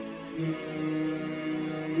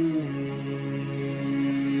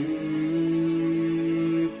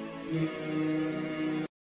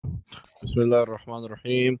Bismillah ar-Rahman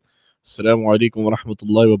ar-Rahim. Assalamu alaikum wa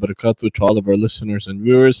rahmatullahi wa barakatuh to all of our listeners and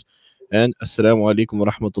viewers. And Assalamu alaikum wa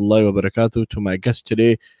rahmatullahi wa barakatuh to my guest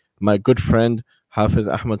today, my good friend, Hafiz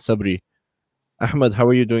Ahmad Sabree. Ahmad, how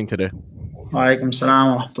are you doing today? Walaikum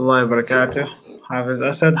salam wa rahmatullahi wa barakatuh. Hafiz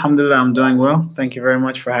Asad, alhamdulillah, I'm doing well. Thank you very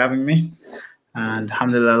much for having me. And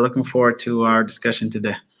alhamdulillah, looking forward to our discussion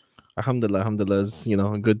today. Alhamdulillah, alhamdulillah. Is,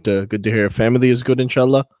 good to hear. Family is good,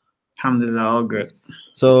 inshallah. Alhamdulillah, all good.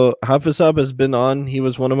 So Hafiz Saab has been on. He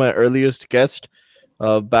was one of my earliest guests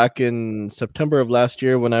back in September of last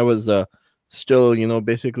year when I was still,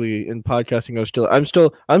 basically in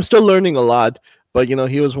podcasting. I'm still learning a lot. But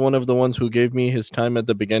he was one of the ones who gave me his time at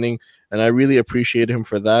the beginning, and I really appreciate him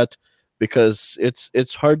for that because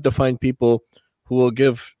it's hard to find people who will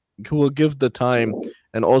give who will give the time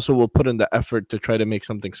and also will put in the effort to try to make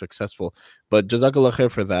something successful. But jazakallah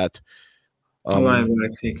khair for that. Allah Um,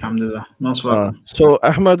 barak feek, alhamdulillah. Most welcome. so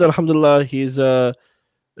Ahmad, alhamdulillah, he's a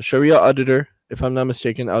Sharia auditor, if I'm not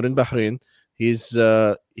mistaken, out in Bahrain. He's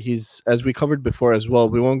as we covered before as well.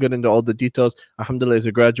 We won't get into all the details. Alhamdulillah, he's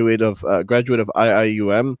a graduate of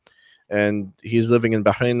IIUM, and he's living in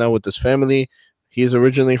Bahrain now with his family. He's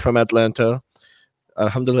originally from Atlanta.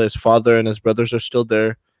 Alhamdulillah, his father and his brothers are still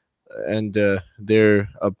there, and they're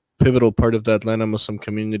a pivotal part of the Atlanta Muslim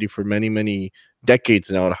community for many many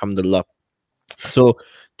decades now. Alhamdulillah. So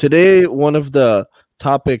today, one of the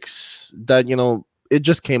topics that it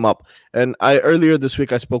just came up, and I earlier this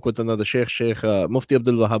week I spoke with another Sheikh Mufti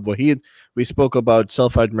Abdul Wahab Wahid. We spoke about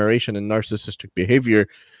self admiration and narcissistic behavior,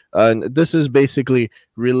 and this is basically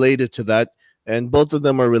related to that, and both of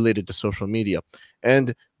them are related to social media.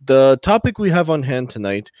 And the topic we have on hand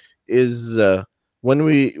tonight is.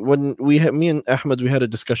 Me and Ahmed, we had a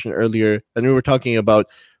discussion earlier, and we were talking about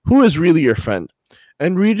who is really your friend,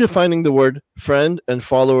 and redefining the word friend and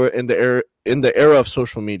follower in the era of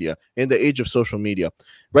social media, in the age of social media.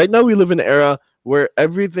 Right now we live in an era where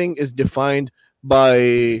everything is defined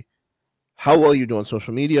by how well you do on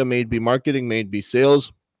social media, may it be marketing, may it be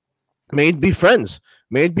sales, may it be friends,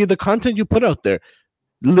 may it be the content you put out there.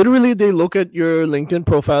 Literally, they look at your LinkedIn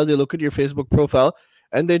profile, they look at your Facebook profile,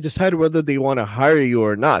 and they decide whether they want to hire you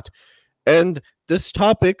or not. And this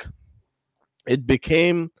topic, it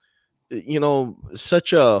became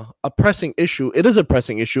such a pressing issue. It is a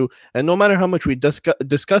pressing issue, and no matter how much we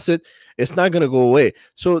discuss it, it's not going to go away.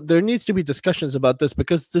 So there needs to be discussions about this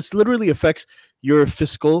because this literally affects your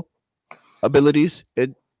fiscal abilities,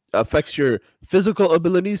 it affects your physical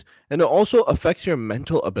abilities, and it also affects your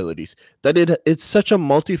mental abilities. That it's such a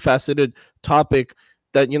multifaceted topic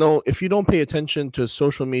that if you don't pay attention to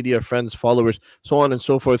social media, friends, followers, so on and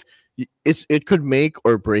so forth, it could make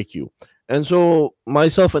or break you. And so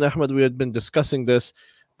myself and Ahmed, we had been discussing this,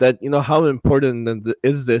 that how important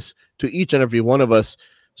is this to each and every one of us.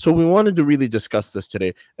 So we wanted to really discuss this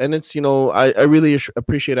today. And it's I really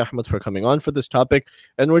appreciate Ahmed for coming on for this topic,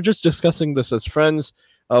 and we're just discussing this as friends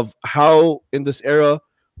of how in this era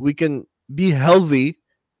we can be healthy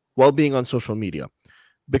while being on social media,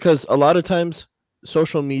 because a lot of times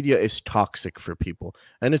social media is toxic for people,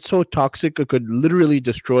 and it's so toxic it could literally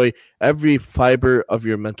destroy every fiber of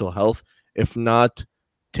your mental health if not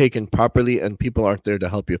taken properly, and people aren't there to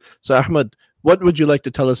help you. So Ahmed, what would you like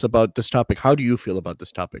to tell us about this topic? How do you feel about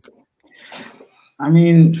this topic? I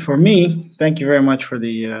mean, for me, thank you very much for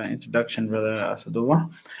the introduction, Brother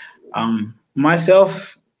Asadullah.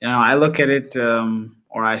 Myself, I look at it,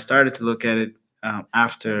 or I started to look at it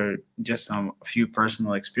after just a few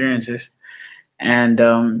personal experiences. And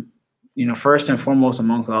first and foremost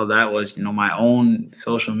amongst all that was my own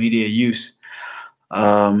social media use.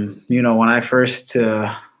 When I first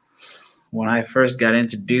got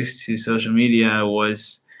introduced to social media, it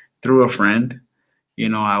was through a friend.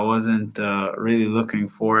 I wasn't really looking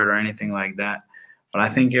for it or anything like that. But I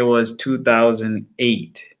think it was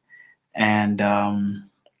 2008, and a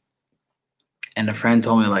friend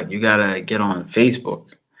told me, like, you gotta get on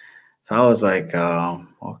Facebook. So I was like,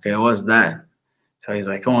 okay, what's that? So he's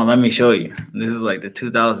like, come on, let me show you. And this is like the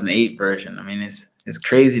 2008 version. I mean, it's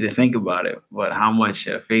crazy to think about it, but how much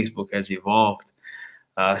Facebook has evolved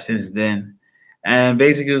since then. And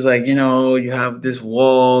basically, it was like, you have this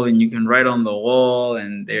wall and you can write on the wall,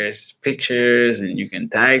 and there's pictures, and you can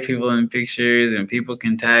tag people in pictures, and people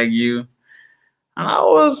can tag you. And I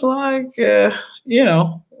was like, it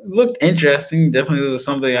looked interesting. Definitely was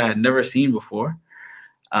something I had never seen before.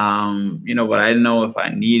 But I didn't know if I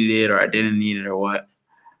needed it or I didn't need it or what.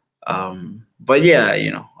 But yeah,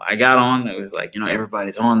 I got on. It was like,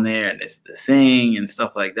 everybody's on there and it's the thing and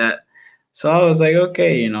stuff like that. So I was like,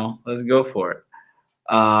 okay, let's go for it.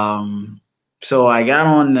 So I got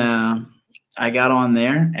on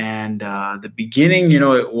there, and the beginning,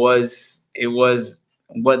 it was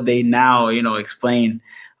what they now explain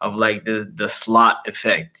of like the slot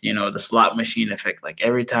effect, the slot machine effect. Like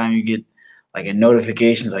every time you get like a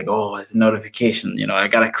notification, it's like, oh, it's a notification. I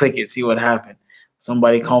gotta click it, see what happened.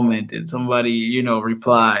 Somebody commented, somebody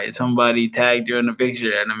replied, somebody tagged you in the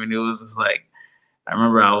picture, and I mean, it was just like I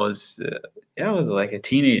remember yeah, I was like a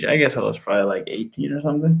teenager. I guess I was probably like 18 or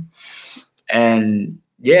something. And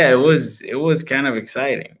yeah, it was kind of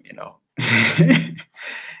exciting.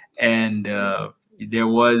 And there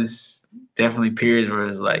was definitely periods where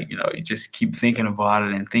it's like, you just keep thinking about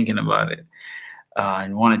it and thinking about it.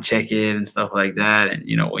 And want to check it and stuff like that.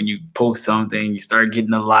 And when you post something, you start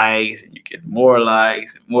getting the likes, and you get more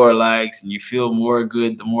likes and more likes, and you feel more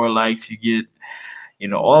good the more likes you get.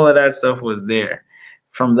 All of that stuff was there.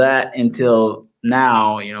 From that until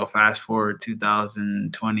now, fast forward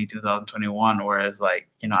 2020, 2021, whereas like,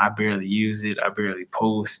 I barely use it, I barely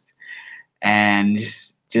post, and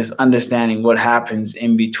just understanding what happens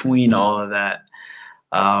in between all of that.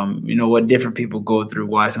 What different people go through,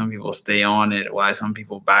 why some people stay on it, why some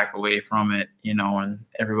people back away from it, and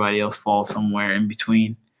everybody else falls somewhere in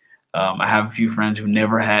between. I have a few friends who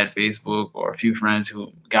never had Facebook, or a few friends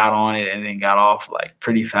who got on it and then got off like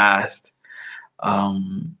pretty fast.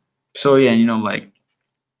 So yeah, like,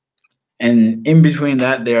 and in between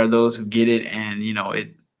that, there are those who get it, and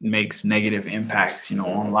it makes negative impacts,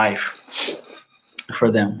 on life for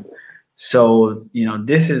them. So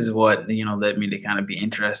this is what led me to kind of be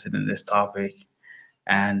interested in this topic.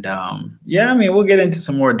 And yeah, I mean, we'll get into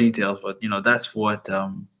some more details, but that's what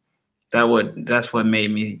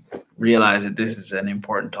made me realize that this is an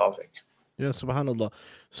important topic. Yeah, subhanallah.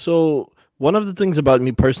 So one of the things about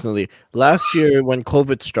me personally, last year when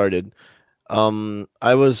COVID started,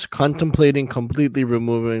 I was contemplating completely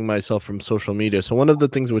removing myself from social media. So one of the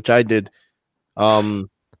things which I did, um,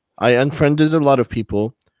 I unfriended a lot of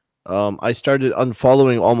people. I started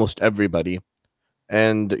unfollowing almost everybody.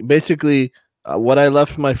 And basically, what I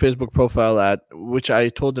left my Facebook profile at, which I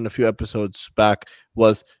told in a few episodes back,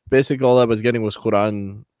 was basically all I was getting was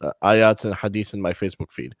Quran ayats and hadiths in my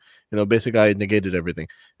Facebook feed. Basically I negated everything,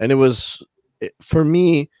 and for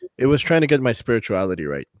me, it was trying to get my spirituality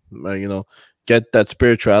right. Get that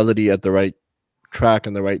spirituality at the right track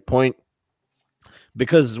and the right point.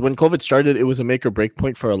 Because when COVID started, it was a make or break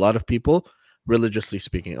point for a lot of people, religiously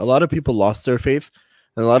speaking. A lot of people lost their faith,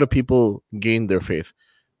 and a lot of people gained their faith,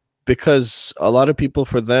 because a lot of people,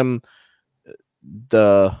 for them,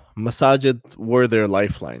 the masajid were their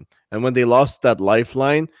lifeline. And when they lost that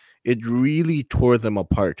lifeline, it really tore them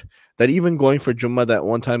apart. That even going for Jummah that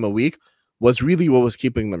one time a week was really what was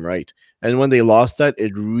keeping them right. And when they lost that,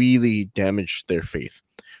 it really damaged their faith.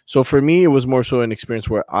 So for me, it was more so an experience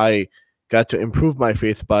where I got to improve my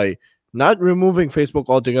faith by not removing Facebook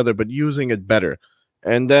altogether, but using it better.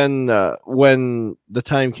 And then when the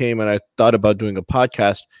time came and I thought about doing a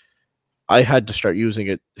podcast, I had to start using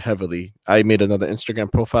it heavily. I made another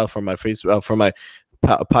Instagram profile for my for my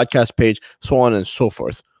podcast page, so on and so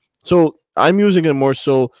forth. So I'm using it more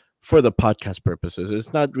so for the podcast purposes.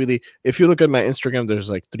 It's not really. If you look at my Instagram, there's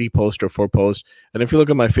like 3 posts or 4 posts, and if you look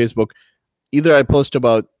at my Facebook, either I post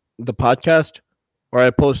about the podcast or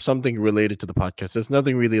I post something related to the podcast. There's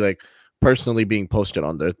nothing really like personally being posted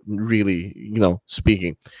on there, really,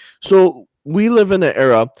 speaking. So we live in an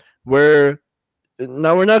era where,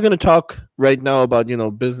 now we're not going to talk right now about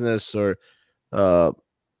business or uh,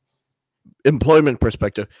 employment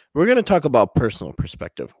perspective. We're going to talk about personal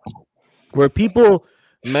perspective, where people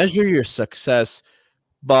measure your success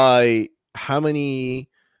by how many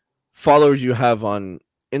followers you have on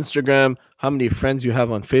Instagram, how many friends you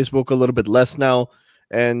have on Facebook, a little bit less now,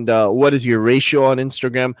 and what is your ratio on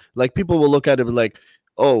Instagram. Like, people will look at it like,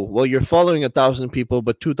 oh, well, you're following 1,000 people,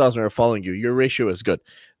 but 2,000 are following you. Your ratio is good.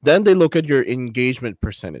 Then they look at your engagement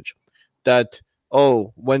percentage. That,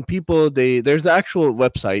 oh, when people, there's the actual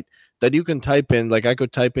website that you can type in. Like, I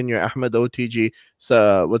could type in your Ahmed OTG,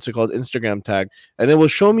 what's it called, Instagram tag, and it will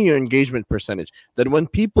show me your engagement percentage. That when Yeah.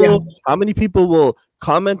 people, how many people will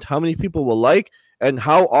comment, how many people will like, and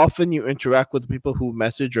how often you interact with people who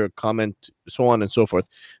message or comment, so on and so forth.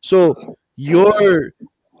 So your,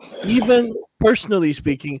 even personally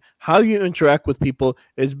speaking, how you interact with people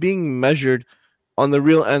is being measured on the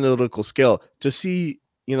real analytical scale to see,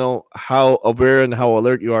 how aware and how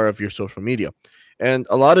alert you are of your social media. And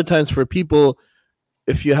a lot of times for people,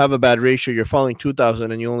 if you have a bad ratio, you're following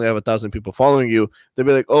 2,000 and you only have 1,000 people following you, they'll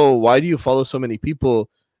be like, oh, why do you follow so many people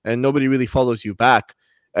and nobody really follows you back?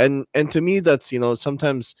 And to me, that's,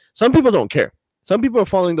 sometimes some people don't care. Some people are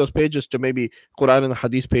following those pages to maybe Quran and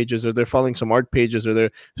Hadith pages, or they're following some art pages, or they're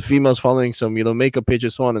females following some, makeup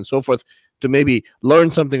pages, so on and so forth, to maybe learn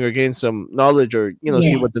something or gain some knowledge, or see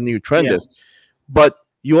Yeah. what the new trend Yeah. is. But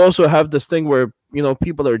you also have this thing where,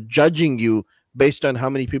 people are judging you based on how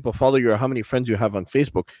many people follow you or how many friends you have on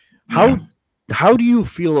Facebook. Yeah. How do you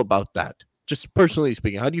feel about that? Just personally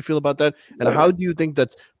speaking, how do you feel about that? And how do you think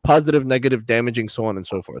that's positive, negative, damaging, so on and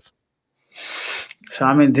so forth? So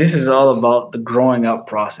I mean, this is all about the growing up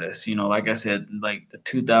process. Like I said, like the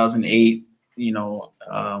 2008,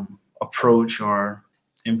 approach or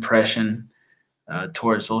impression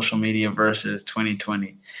towards social media versus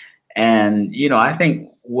 2020. And I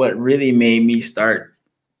think what really made me start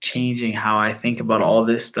changing how I think about all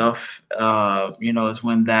this stuff, is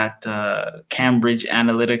when that Cambridge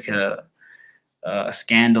Analytica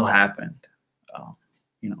scandal happened. Uh,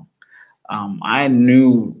 you know, I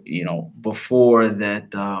knew, before that,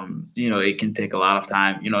 it can take a lot of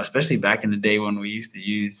time, especially back in the day when we used to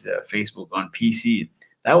use Facebook on PC.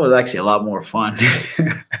 That was actually a lot more fun.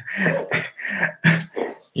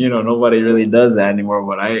 Nobody really does that anymore.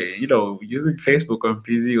 But using Facebook on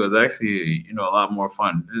PC was actually, a lot more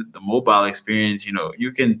fun. The mobile experience,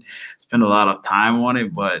 you can spend a lot of time on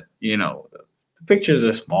it, but, the pictures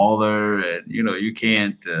are smaller and, you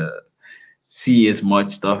can't. See as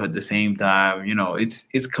much stuff at the same time.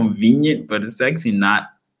 It's convenient, but it's actually not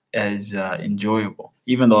as enjoyable.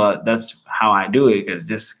 Even though that's how I do it, because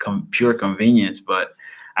just pure convenience. But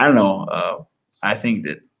I don't know. I think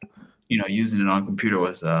that using it on computer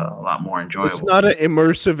was a lot more It's enjoyable. not an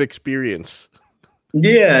immersive experience.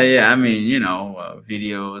 Yeah, yeah. I mean,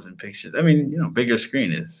 videos and pictures. I mean, bigger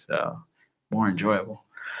screen is more enjoyable.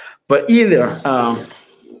 But either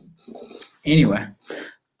anyway,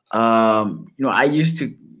 I used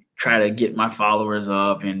to try to get my followers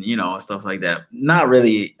up and stuff like that. Not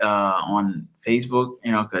really on Facebook,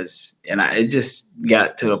 because it just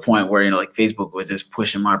got to the point where like Facebook was just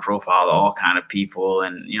pushing my profile to all kind of people,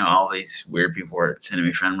 and all these weird people were sending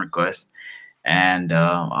me friend requests, and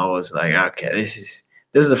I was like, okay, this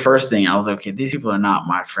is the first thing. I was like, okay, these people are not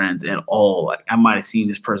my friends at all. Like I might have seen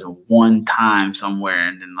this person one time somewhere,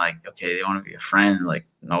 and then like, okay, they want to be a friend. Like,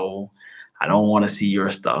 no, I don't want to see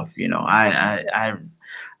your stuff.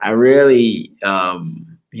 I really,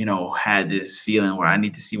 had this feeling where I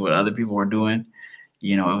need to see what other people were doing.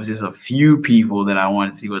 It was just a few people that I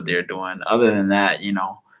wanted to see what they're doing. Other than that,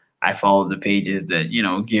 I followed the pages that,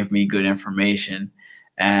 give me good information.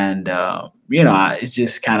 And, it's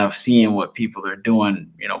just kind of seeing what people are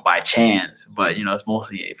doing, by chance. But, it's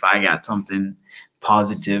mostly if I got something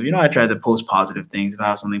positive, I try to post positive things. If I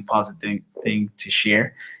have something positive thing to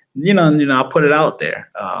share, I'll put it out there.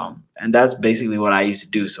 And that's basically what I used to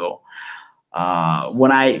do. So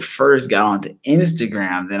when I first got onto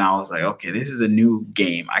Instagram, then I was like, okay, this is a new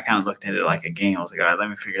game. I kind of looked at it like a game. I was like, all right, let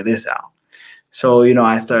me figure this out. So,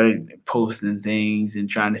 I started posting things and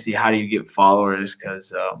trying to see how do you get followers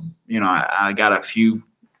because, I got a few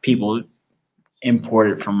people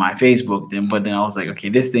imported from my Facebook then, but then I was like, okay,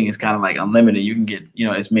 this thing is kind of like unlimited. You can get,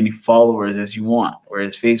 as many followers as you want.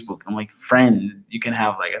 Whereas Facebook, I'm like, friends, you can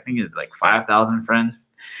have like, I think it's like 5,000 friends.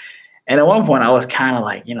 And at one point, I was kind of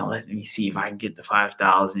like, let me see if I can get the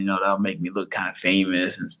 5,000. That'll make me look kind of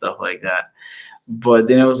famous and stuff like that. But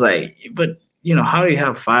then it was like, but how do you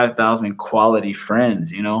have 5,000 quality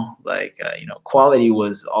friends? Like, quality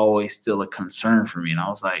was always still a concern for me, and I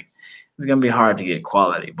was like, it's gonna be hard to get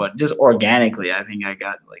quality. But just organically, I think I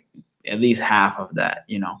got like at least half of that.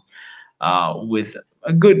 With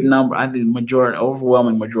a good number. I think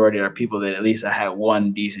overwhelming majority are people that at least I had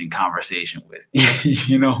one decent conversation with.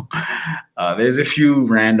 There's a few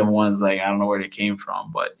random ones like I don't know where they came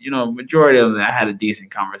from, but majority of them I had a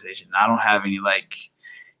decent conversation. I don't have any like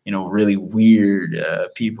really weird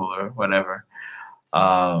people or whatever.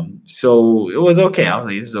 So it was okay. I was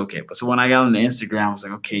like, this is okay. But so when I got on the Instagram, I was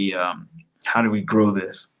like, okay, how do we grow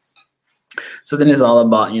this? So then it's all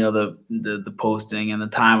about the posting and the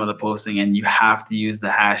time of the posting, and you have to use the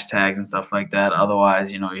hashtags and stuff like that. Otherwise,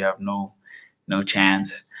 you have no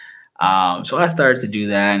chance. So I started to do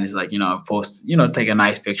that, and it's like post, take a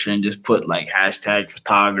nice picture and just put like hashtag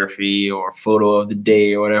photography or photo of the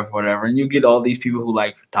day or whatever, and you get all these people who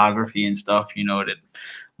like photography and stuff, that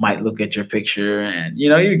might look at your picture, and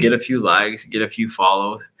you get a few likes, get a few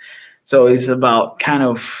follows. So it's about kind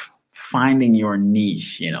of finding your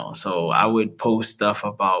niche, So I would post stuff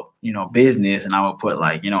about, business, and I would put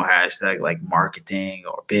like, hashtag like marketing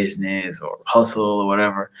or business or hustle or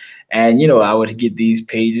whatever. And, I would get these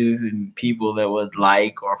pages and people that would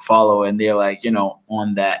like or follow, and they're like,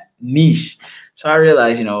 on that niche. So I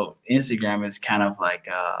realized, Instagram is kind of like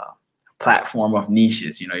a platform of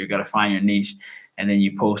niches. You got to find your niche, and then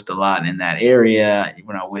you post a lot in that area,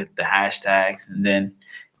 with the hashtags, and then,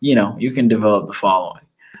 you can develop the following.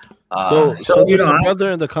 So, So, so there's a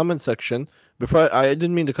brother in the comment section. Before I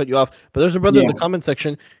didn't mean to cut you off, but there's a brother in yeah, the comment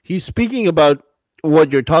section. He's speaking about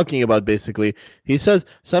what you're talking about. Basically, he says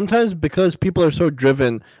sometimes because people are so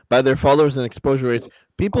driven by their followers and exposure rates,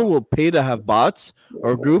 people will pay to have bots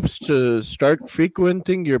or groups to start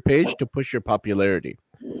frequenting your page to push your popularity.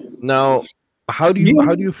 Now, how do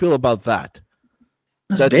yeah, you feel about that?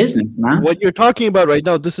 that's That's business, man. what you're talking about right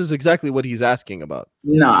now. This is exactly what he's asking about.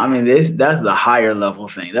 No, I mean that's the higher level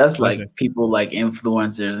thing. That's I see. like people like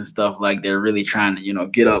influencers and stuff like they're really trying to,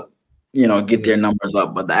 get up, I get see. their numbers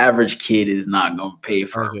up, but the average kid is not going to pay I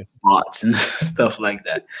for see. bots and stuff like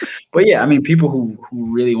that. But yeah, I mean people who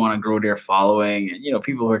really want to grow their following and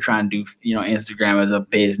people who are trying to do, Instagram as a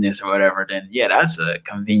business or whatever, then yeah, that's a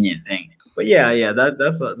convenient thing. But yeah,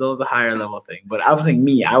 those are higher level thing. But I was thinking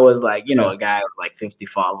me, I was like, Yeah. a guy with like 50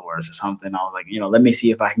 followers or something. I was like, let me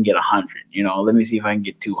see if I can get 100. Let me see if I can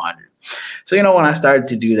get 200. So when I started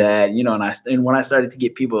to do that, and when I started to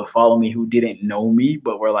get people to follow me who didn't know me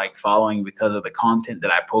but were like following because of the content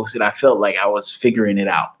that I posted, I felt like I was figuring it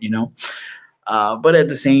out. But at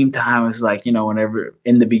the same time, it's like, whenever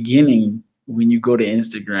in the beginning, when you go to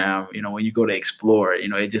Instagram, when you go to explore,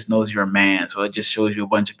 it just knows you're a man. So it just shows you a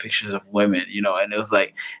bunch of pictures of women, and it was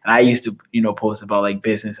like, and I used to, post about like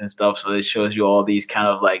business and stuff. So it shows you all these kind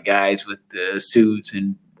of like guys with the suits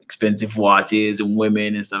and expensive watches and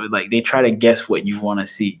women and stuff. Like they try to guess what you want to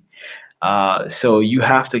see. So you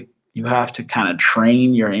have to kind of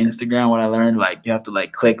train your Instagram. What I learned, like you have to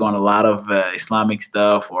like click on a lot of Islamic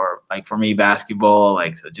stuff, or like for me basketball.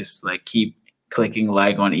 Like so, just like keep clicking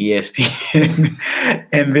like on ESPN,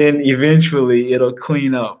 and then eventually it'll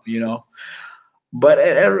clean up. But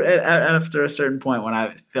after a certain point, when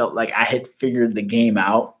I felt like I had figured the game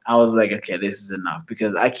out, I was like, okay, this is enough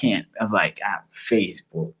because I can't. I'm like, I have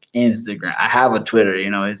Facebook, Instagram. I have a Twitter,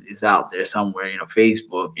 it's out there somewhere.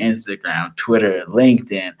 Facebook, Instagram, Twitter,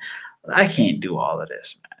 LinkedIn. I can't do all of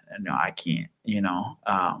this, man. No, I can't.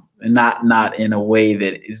 And not in a way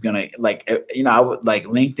that is gonna like. I would like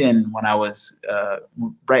LinkedIn when I was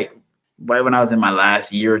right right when I was in my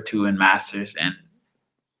last year or two in masters and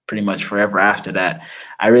pretty much forever after that,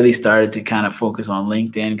 I really started to kind of focus on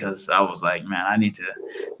LinkedIn because I was like, man, I need to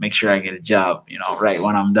make sure I get a job, right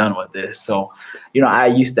when I'm done with this. So, I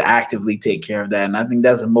used to actively take care of that. And I think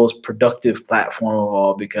that's the most productive platform of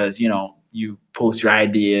all because, you post your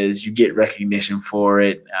ideas, you get recognition for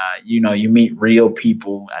it. You meet real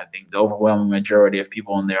people. I think the overwhelming majority of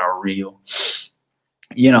people on there are real.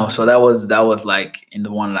 So that was like in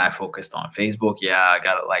the one that I focused on. Facebook, yeah, I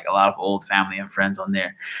got like a lot of old family and friends on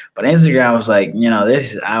there, but Instagram was like,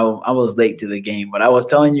 this I was late to the game. But I was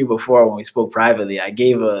telling you before when we spoke privately, I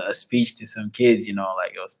gave a speech to some kids,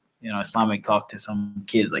 like it was Islamic talk to some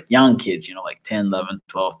kids, like young kids, like 10, 11,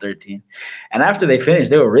 12, 13. And after they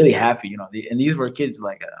finished, they were really happy, and these were kids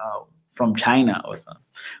like from China or something,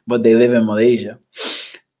 but they live in Malaysia.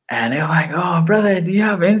 And they were like, "Oh, brother, do you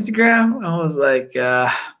have Instagram?" I was like,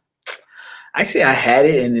 "Actually, I had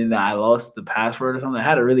it, and then I lost the password or something. I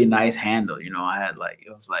had a really nice handle, I had like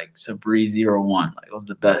it was like Sabree 01, like it was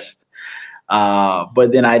the best.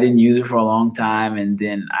 But then I didn't use it for a long time, and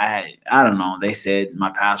then I don't know. They said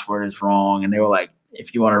my password is wrong, and they were like,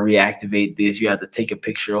 if you want to reactivate this, you have to take a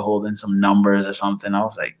picture holding some numbers or something. I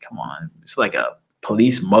was like, come on, it's like a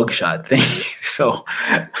police mugshot thing. so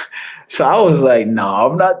so I was like, no,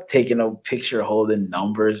 I'm not taking a picture holding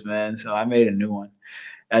numbers, man. So I made a new one.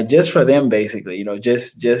 Just for them, basically,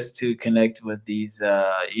 just to connect with these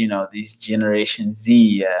Generation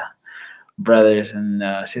Z brothers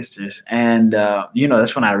and sisters, and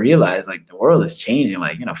that's when I realized like the world is changing.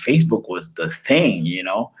 Like Facebook was the thing,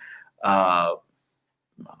 uh,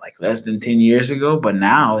 like less than 10 years ago, but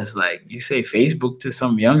now it's like you say Facebook to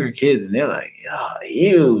some younger kids, and they're like, "Oh,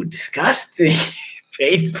 ew, disgusting."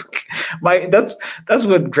 Facebook. That's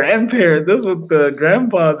what grandparents, that's what the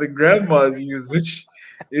grandpas and grandmas use, which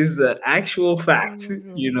is an actual fact.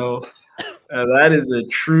 That is a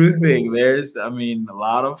true thing. I mean, a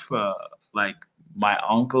lot of like my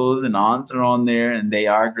uncles and aunts are on there, and they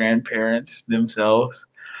are grandparents themselves.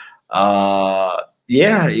 Yeah,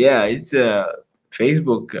 it's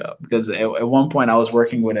Facebook because at one point I was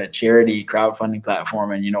working with a charity crowdfunding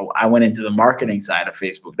platform, and I went into the marketing side of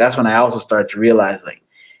Facebook. That's when I also started to realize like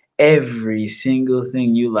every single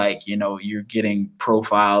thing you like, you're getting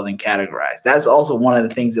profiled and categorized. That's also one of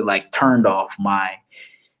the things that like turned off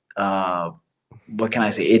uh what can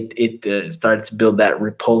I say? It starts to build that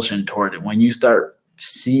repulsion toward it. When you start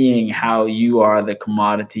seeing how you are the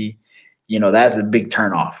commodity, that's a big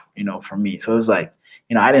turnoff, for me. So it's like,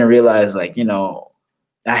 I didn't realize, like,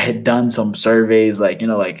 I had done some surveys, like,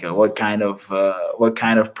 like, what kind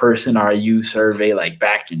of person are you survey, like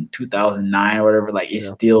back in 2009 or whatever, like it's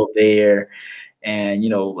Yeah. still there. And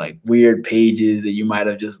like weird pages that you might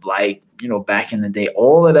have just liked, back in the day,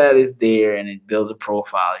 all of that is there, and it builds a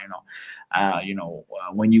profile.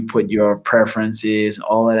 When you put your preferences,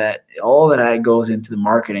 all of that goes into the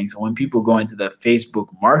marketing. So when people go into the Facebook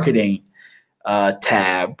marketing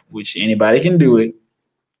tab, which anybody can do it,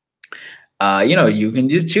 you can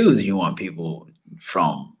just choose. You want people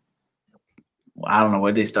from, I don't know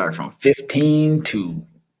what they start from, 15 to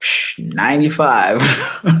 95.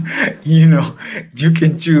 you know, you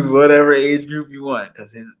can choose whatever age group you want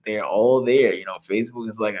because they're all there. Facebook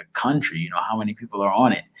is like a country, how many people are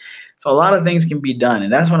on it. So a lot of things can be done.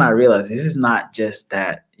 And that's when I realized this is not just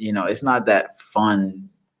that, it's not that fun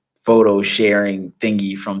photo sharing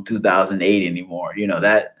thingy from 2008 anymore.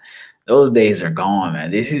 That those days are gone, man.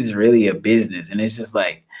 This is really a business. And it's just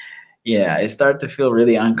like, yeah, it started to feel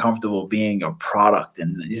really uncomfortable being a product,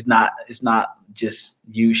 and it's not just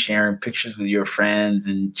you sharing pictures with your friends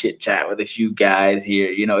and chit chat with a few guys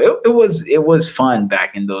here. It was fun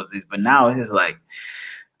back in those days, but now it's just like,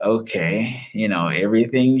 okay,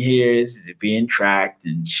 everything here is being tracked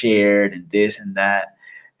and shared and this and that.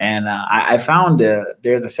 And I found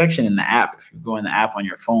there's a section in the app. If you go in the app on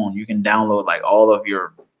your phone, you can download like all of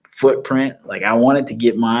your footprint. Like I wanted to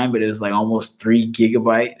get mine, but it was like almost 3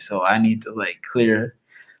 gigabytes. So I need to like clear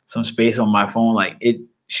some space on my phone. Like it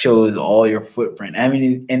shows all your footprint. I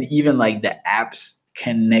mean, and even like the apps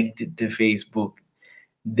connected to Facebook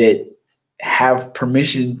that have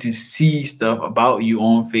permission to see stuff about you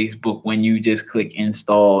on Facebook when you just click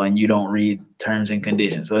install and you don't read terms and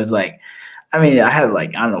conditions. So it's like, I mean, I have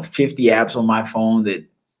like, I don't know, 50 apps on my phone that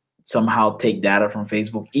somehow take data from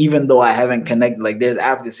Facebook, even though I haven't connected. Like there's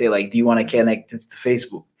apps that say like, do you want to connect this to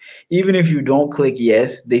Facebook? Even if you don't click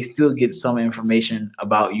yes, they still get some information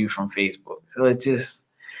about you from Facebook. So it's just,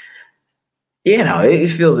 it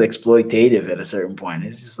feels exploitative at a certain point.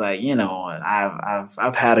 It's just like,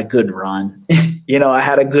 I've had a good run. I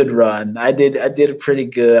had a good run. I did pretty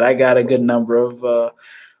good. I got a good number of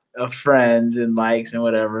friends and likes and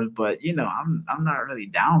whatever, but I'm not really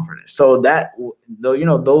down for this. So that,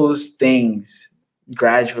 though, those things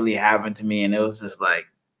gradually happened to me, and it was just like,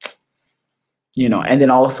 and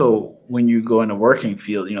then also when you go in the working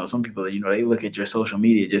field, some people, they look at your social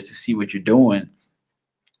media just to see what you're doing,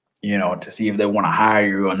 to see if they want to hire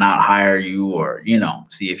you or not hire you, or,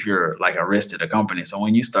 see if you're like a risk to the company. So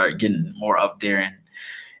when you start getting more up there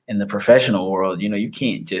in the professional world, you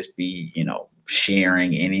can't just be,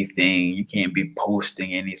 sharing anything. You can't be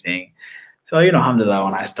posting anything. So, alhamdulillah,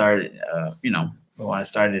 when I started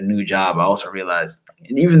a new job, I also realized,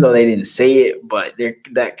 and even though they didn't say it, but they're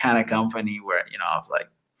that kind of company where, I was like,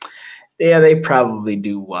 yeah, they probably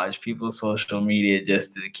do watch people's social media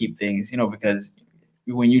just to keep things, because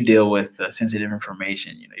when you deal with sensitive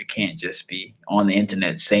information, you can't just be on the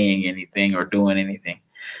internet saying anything or doing anything.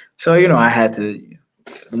 So, I had to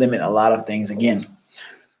limit a lot of things again.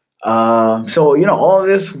 So all of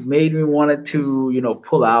this made me wanted to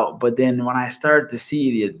pull out, but then when I started to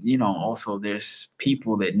see that also there's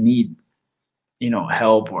people that need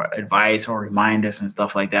help or advice or reminders and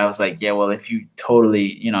stuff like that, I was like, yeah, well, if you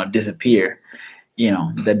totally disappear,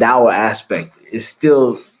 the Dawah aspect is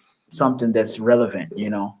still something that's relevant.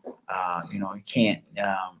 You can't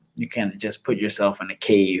just put yourself in a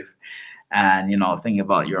cave and think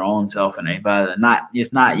about your own self and ibadah. Not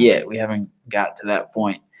It's not yet. We haven't got to that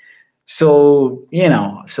point. So,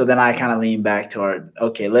 so then I kind of lean back toward,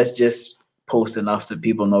 okay, let's just post enough so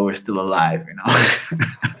people know we're still alive.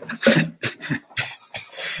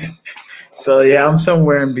 So yeah, I'm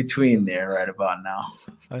somewhere in between there right about now.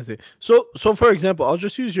 I see. So for example, I'll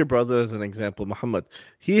just use your brother as an example, Muhammad.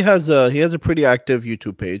 He has a pretty active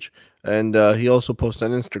YouTube page, and he also posts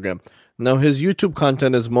on Instagram. Now his YouTube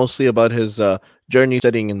content is mostly about his journey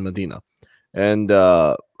studying in Medina, and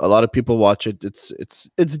a lot of people watch it. It's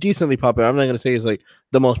decently popular. I'm not gonna say he's like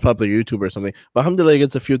the most popular YouTuber or something, but alhamdulillah, he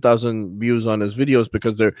gets a few thousand views on his videos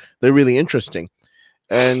because they're really interesting.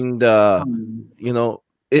 And you know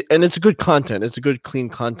and it's good content. It's a good clean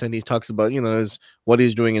content. He talks about his what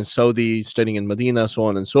he's doing in Saudi, studying in Medina, so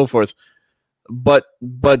on and so forth. But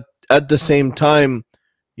at the same time,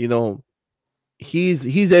 you know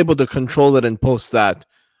he's able to control it and post that.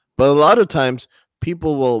 But a lot of times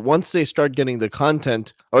people will, once they start getting the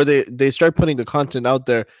content, or they start putting the content out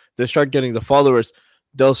there, they start getting the followers,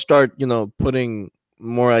 they'll start, putting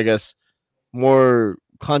more, I guess, more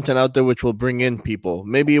content out there which will bring in people.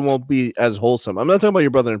 Maybe it won't be as wholesome. I'm not talking about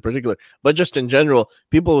your brother in particular, but just in general,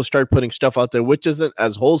 people will start putting stuff out there which isn't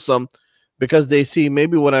as wholesome because they see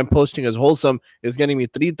maybe what I'm posting as wholesome is getting me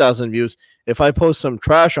 3,000 views. If I post some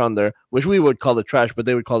trash on there, which we would call it trash, but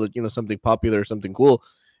they would call it, something popular or something cool.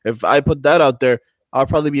 If I put that out there, I'll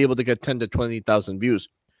probably be able to get 10 to 20,000 views.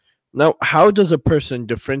 Now, how does a person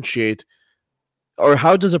differentiate, or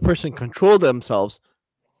how does a person control themselves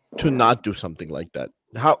to not do something like that?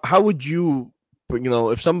 How would you,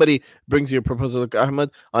 if somebody brings you a proposal, like Ahmed,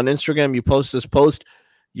 on Instagram, you post this post,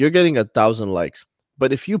 you're getting 1,000 likes.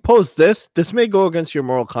 But if you post this may go against your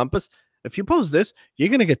moral compass. If you post this, you're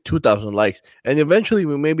gonna get 2,000 likes, and eventually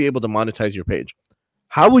we may be able to monetize your page.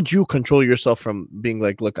 How would you control yourself from being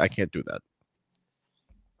like, look, I can't do that?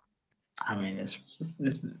 I mean, it's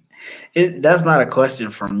that's not a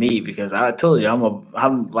question for me because I told you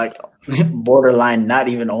I'm like borderline not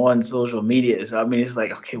even on social media. So I mean, it's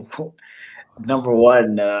like okay, well, number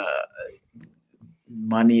one,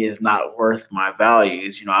 money is not worth my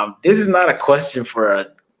values. This is not a question for a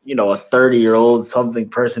 30-year-old something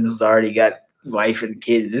person who's already got wife and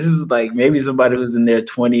kids. This is like maybe somebody who's in their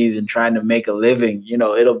 20s and trying to make a living.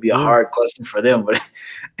 It'll be a Yeah. hard question for them, but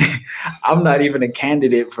I'm not even a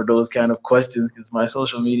candidate for those kind of questions because my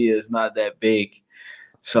social media is not that big.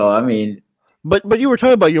 So I mean, But you were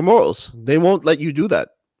talking about your morals. They won't let you do that.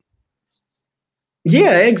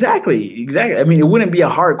 yeah, exactly, exactly. I mean, it wouldn't be a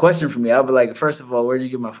hard question for me. I'd be like, first of all, where did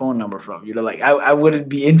you get my phone number from? Like I wouldn't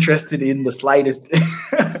be interested in the slightest.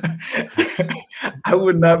 I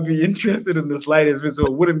would not be interested in the slightest, so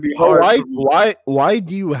it wouldn't be But hard why for me. why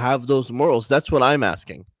do you have those morals? That's what I'm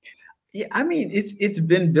asking. Yeah, I mean, it's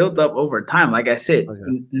been built up over time. Like I said,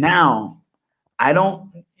 Okay. now I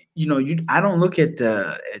don't, I don't look at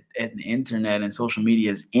at the internet and social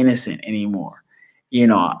media as innocent anymore.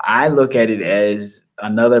 I look at it as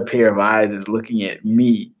another pair of eyes is looking at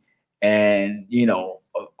me, and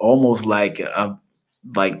almost like not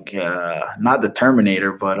the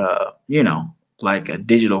Terminator, but like a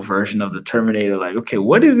digital version of the Terminator. Like, okay,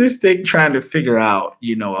 what is this thing trying to figure out,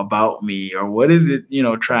 about me, or what is it,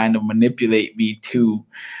 trying to manipulate me to?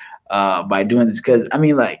 By doing this because I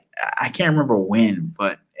mean, like I can't remember when,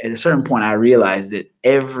 but at a certain point, I realized that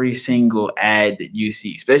every single ad that you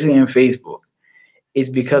see, especially in Facebook, is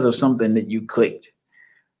because of something that you clicked.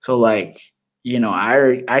 So like,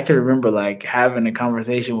 I can remember like having a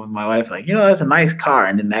conversation with my wife, like, that's a nice car,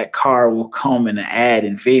 and then that car will come in an ad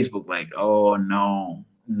in Facebook, like, oh no.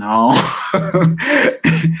 No.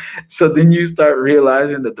 So then you start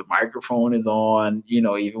realizing that the microphone is on,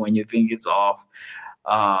 even when you think it's off.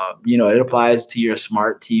 It applies to your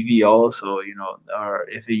smart TV also, or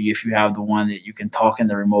if you have the one that you can talk in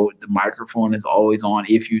the remote, the microphone is always on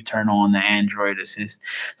if you turn on the Android Assist.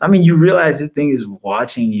 So, I mean, you realize this thing is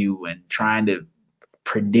watching you and trying to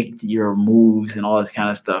predict your moves and all this kind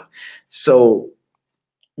of stuff. So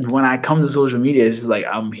when I come to social media, it's just like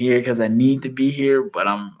I'm here because I need to be here, but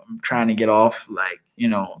I'm trying to get off like,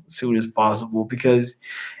 soon as possible because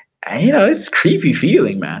it's a creepy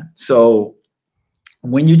feeling, man. So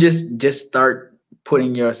when you just start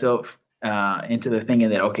putting yourself into the thinking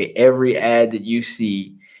that okay, every ad that you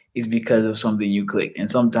see is because of something you clicked, and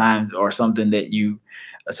sometimes or something that you,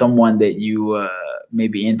 someone that you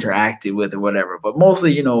maybe interacted with or whatever. But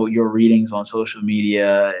mostly, your readings on social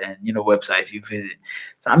media and websites you visit.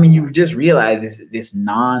 So I mean, you just realize this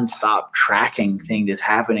nonstop tracking thing that's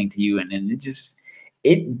happening to you, and then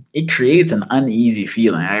it creates an uneasy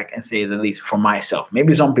feeling. I can say the least for myself.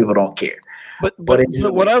 Maybe some people don't care, But but but it's just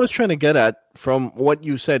but what I was trying to get at from what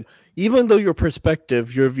you said, even though your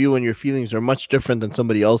perspective, your view, and your feelings are much different than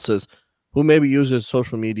somebody else's, who maybe uses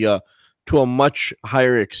social media to a much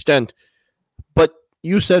higher extent, but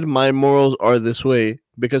you said my morals are this way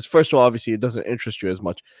because first of all, obviously, it doesn't interest you as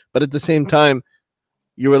much, but at the same time,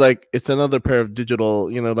 you were like, it's another pair of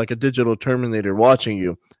digital, like a digital Terminator watching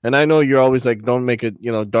you. And I know you're always like, don't make it,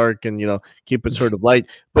 dark and keep it sort of light.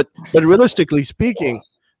 But realistically speaking,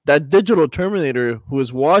 that digital Terminator who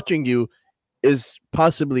is watching you is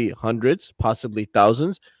possibly hundreds, possibly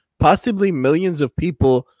thousands, possibly millions of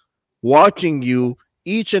people watching you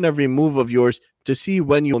each and every move of yours to see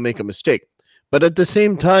when you will make a mistake. But at the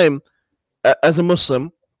same time, as a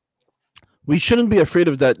Muslim, we shouldn't be afraid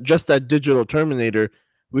of that, just that digital Terminator.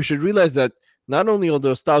 We should realize that not only are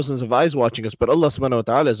those thousands of eyes watching us, but Allah subhanahu wa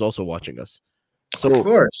ta'ala is also watching us. Of So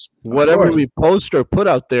course, of whatever course. we post or put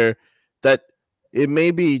out there, that it may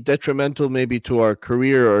be detrimental maybe to our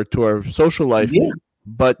career or to our social life, Yeah,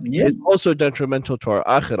 but yeah, it's also detrimental to our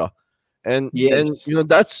akhirah. And Yes. you know,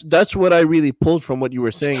 that's what I really pulled from what you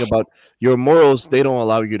were saying about your morals. They don't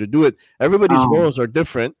allow you to do it. Everybody's Um. morals are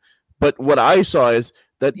different, but what I saw is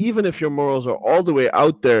that even if your morals are all the way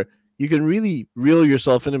out there, you can really reel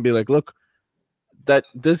yourself in and be like, look, that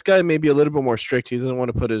this guy may be a little bit more strict. He doesn't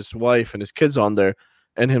want to put his wife and his kids on there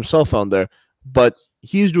and himself on there, but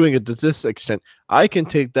he's doing it to this extent. I can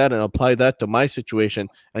take that and apply that to my situation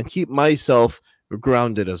and keep myself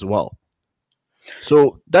grounded as well.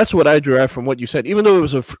 So that's what I derived from what you said. Even though it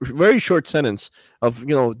was a very short sentence of,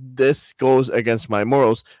 you know, this goes against my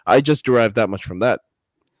morals, I just derived that much from that.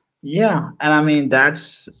 Yeah, and I mean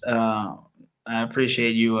that's. I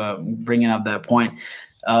appreciate you bringing up that point.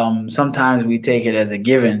 Sometimes we take it as a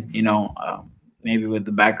given, maybe with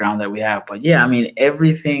the background that we have. But yeah, I mean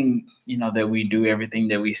everything that we do, everything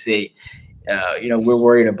that we say, we're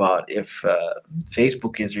worried about if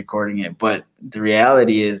Facebook is recording it. But the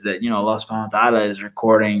reality is that Allah Subhanahu wa Taala is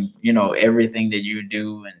recording everything that you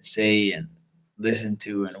do and say and listen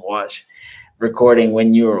to and watch, recording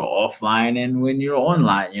when you're offline and when you're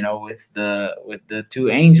online, with the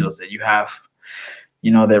two angels that you have,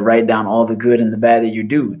 that write down all the good and the bad that you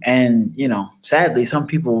do. And sadly, some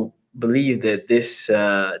people believe that this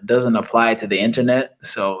doesn't apply to the internet.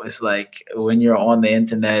 So it's like when you're on the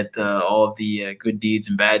internet, all the good deeds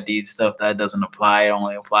and bad deeds stuff, that doesn't apply. It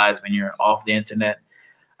only applies when you're off the internet.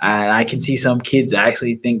 And I can see some kids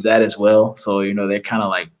actually think that as well. So they're kind of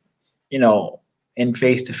like, you know, in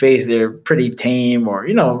face to face, they're pretty tame or,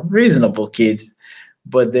 reasonable kids.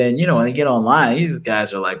 But then, when they get online, these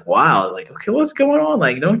guys are like, wow, like, okay, what's going on?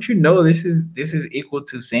 Like, don't you know this is equal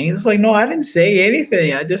to saying? It's like, no, I didn't say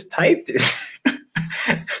anything. I just typed it.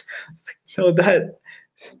 So that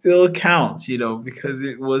still counts, because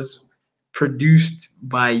it was produced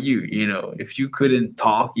by you. If you couldn't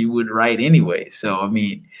talk, you would write anyway. So I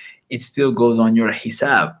mean, it still goes on your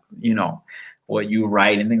hisab, what you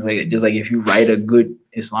write and things like that. Just like if you write a good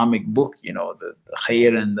Islamic book, the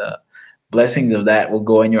khair and the blessings of that will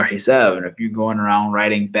go in your hisab. And if you're going around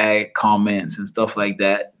writing bad comments and stuff like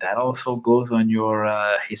that, that also goes on your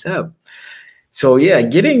hisab. So yeah,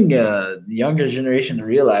 getting the younger generation to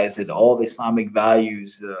realize that all the Islamic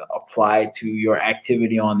values apply to your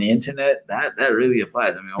activity on the internet, that really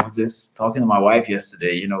applies. I mean, I was just talking to my wife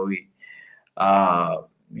yesterday. Uh,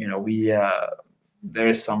 we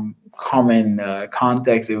there's some common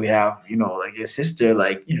context that we have. Like your sister,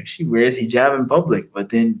 like she wears hijab in public, but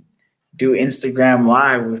then do Instagram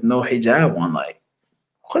live with no hijab on. Like,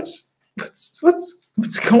 what's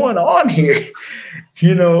going on here?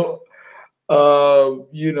 You know,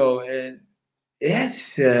 and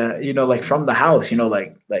yes, like from the house,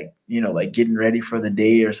 like getting ready for the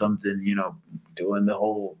day or something, doing the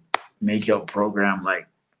whole makeup program. Like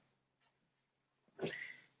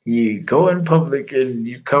you go in public and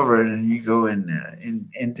you cover it, and you go in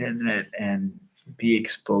internet and be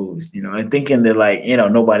exposed, and thinking that like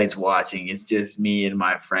nobody's watching. It's just me and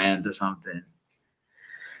my friends or something.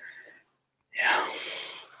 Yeah,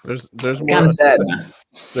 There's it's kind of more sad, man.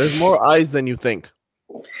 there's more eyes than you think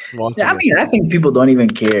Yeah, watching I it. mean, I think people don't even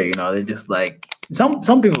care. They're just like some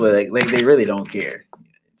people are like they really don't care.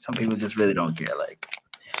 Some people just really don't care. Like,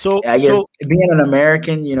 So I guess so being an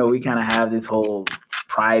American, we kind of have this whole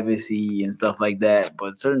privacy and stuff like that.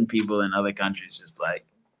 But certain people in other countries just like,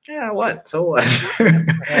 yeah, what? So what?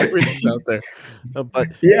 everything's out there. But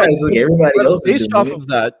Yeah, but it's like but everybody but else is based doing off it.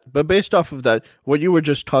 of that, what you were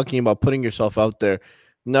just talking about, putting yourself out there.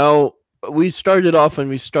 Now we started off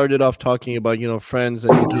talking about, friends,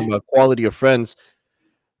 and you talking about quality of friends.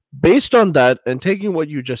 Based on that and taking what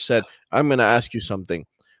you just said, I'm going to ask you something.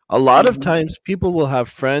 A lot of Mhm. times people will have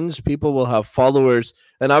friends, people will have followers,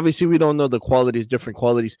 and obviously we don't know the qualities, different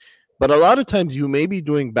qualities, but a lot of times you may be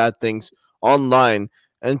doing bad things online,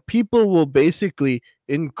 and people will basically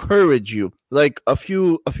encourage you. Like a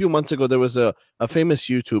few months ago there was a famous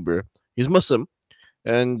YouTuber. He's Muslim,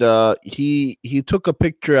 and he took a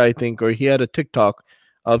picture, I think, or he had a TikTok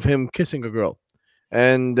of him kissing a girl.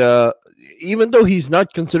 And even though he's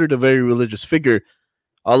not considered a very religious figure,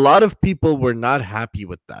 a lot of people were not happy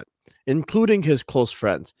with that, including his close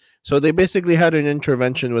friends. So they basically had an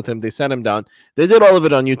intervention with him. They sat him down. They did all of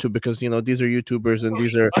it on YouTube because these are YouTubers, and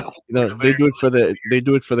these are, they do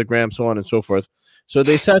it for the gram, so on and so forth. So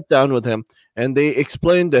they sat down with him and they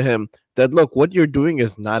explained to him that, look, what you're doing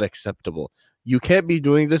is not acceptable. You can't be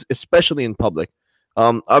doing this, especially in public.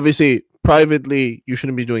 Obviously, privately, you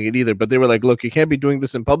shouldn't be doing it either. But they were like, look, you can't be doing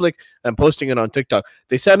this in public and posting it on TikTok.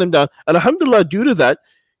 They sat him down, and alhamdulillah, due to that,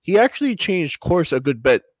 he actually changed course a good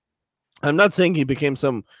bit. I'm not saying he became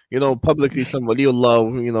some, publicly some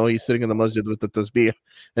waliullah, he's sitting in the masjid with the tasbih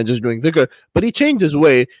and just doing dhikr, but he changed his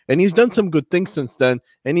way and he's done some good things since then.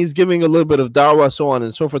 And he's giving a little bit of da'wah, so on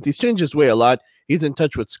and so forth. He's changed his way a lot. He's in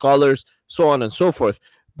touch with scholars, so on and so forth.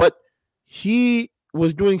 But he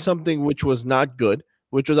was doing something which was not good,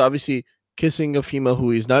 which was obviously kissing a female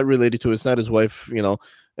who he's not related to. It's not his wife,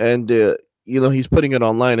 and, he's putting it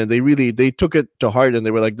online, and they took it to heart, and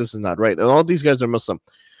they were like, this is not right. And all these guys are Muslim.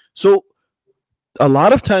 So a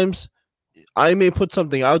lot of times I may put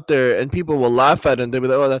something out there and people will laugh at it and they'll be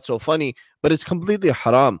like, "Oh, that's so funny," but it's completely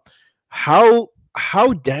haram. How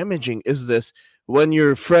damaging is this when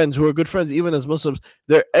your friends, who are good friends, even as Muslims,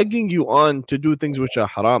 they're egging you on to do things which are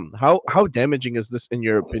haram? How damaging is this in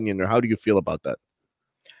your opinion, or how do you feel about that?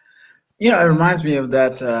 It reminds me of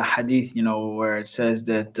that hadith, where it says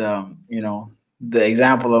that, the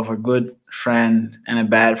example of a good friend and a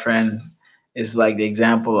bad friend is like the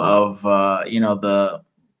example of,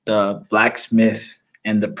 the blacksmith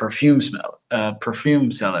and the perfume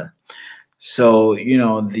seller. So,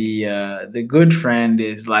 the good friend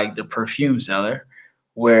is like the perfume seller,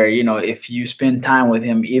 where, if you spend time with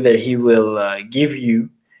him, either he will give you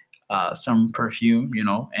some perfume,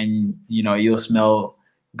 and you'll smell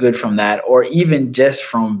good from that, or even just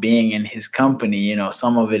from being in his company,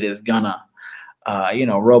 some of it is gonna,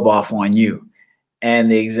 rub off on you.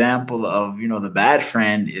 And the example of, the bad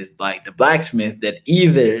friend is like the blacksmith, that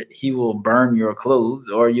either he will burn your clothes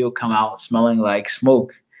or you'll come out smelling like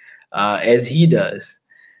smoke, as he does.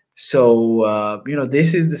 So,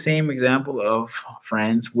 this is the same example of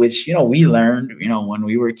friends, which, we learned, when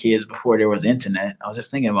we were kids before there was internet. I was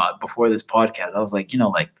just thinking about before this podcast. I was like,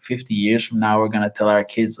 like 50 years from now, we're going to tell our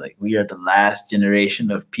kids, like, we are the last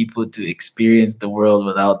generation of people to experience the world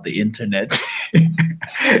without the internet.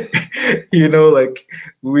 Like,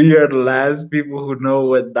 we are the last people who know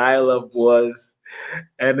what dial up was.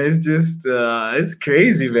 And it's just, it's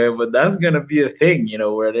crazy, man. But that's going to be a thing,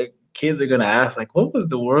 where the kids are going to ask, like, what was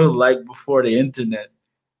the world like before the internet?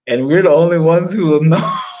 And we're the only ones who will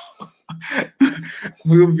know.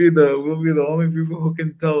 We'll be the only people who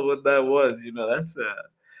can tell what that was.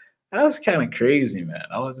 That's kind of crazy, man.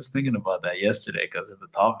 I was just thinking about that yesterday because of the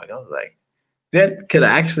topic. I was like, that could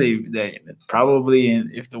actually, that probably,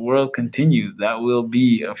 if the world continues, that will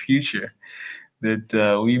be a future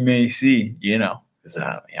that we may see. 'Cause,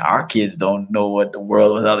 our kids don't know what the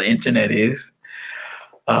world without the internet is.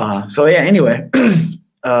 So yeah. Anyway,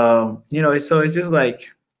 so it's just like,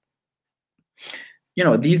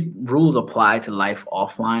 these rules apply to life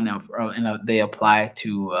offline, and they apply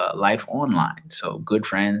to life online. So good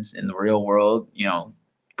friends in the real world,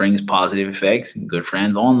 brings positive effects, and good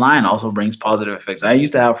friends online also brings positive effects. I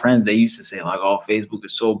used to have friends, they used to say like, "Oh, Facebook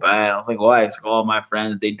is so bad." I was like, "Why?" It's like, all my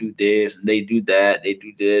friends, they do this and they do that, they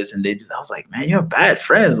do this and they do that. I was like, "Man, you have bad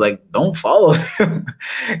friends. Like, don't follow them."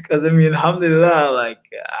 Because I mean, alhamdulillah, like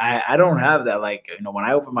I don't have that. Like, when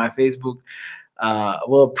I open my Facebook,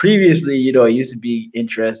 well, previously, it used to be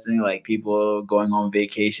interesting, like people going on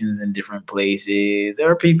vacations in different places. There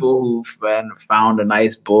are people who found a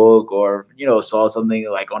nice book, or saw something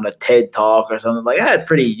like on a TED talk or something. Like, I had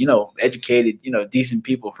pretty, educated, decent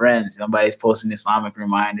people friends. Somebody's posting Islamic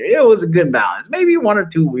reminder. It was a good balance. Maybe one or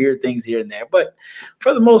two weird things here and there, but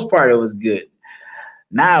for the most part, it was good.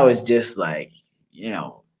 Now it's just like,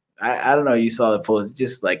 I don't know. You saw the post,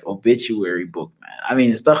 just like obituary book, man. I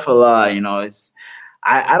mean, stuff a lot. It's,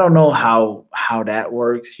 I don't know how that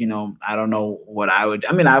works. I don't know what I would.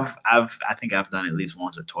 I mean, I think I've done it at least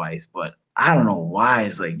once or twice, but I don't know why.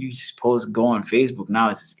 It's like you just supposed to go on Facebook now.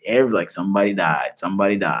 It's just every, like, somebody died,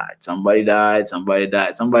 somebody died, somebody died, somebody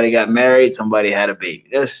died, somebody got married, somebody had a baby.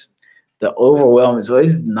 That's the overwhelming. So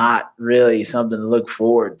it's not really something to look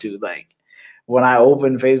forward to. Like, when I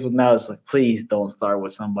open Facebook now, it's like, please don't start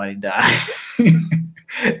with somebody died.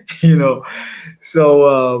 you know.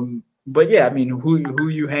 So, but yeah, I mean, who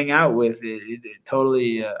you hang out with, it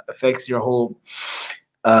totally affects your whole,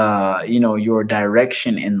 your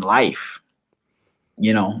direction in life.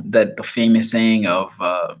 That the famous saying of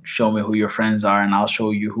 "Show me who your friends are, and I'll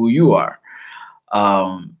show you who you are."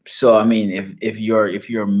 So I mean, if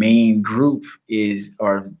your main group is,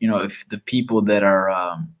 or if the people that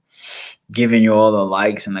are giving you all the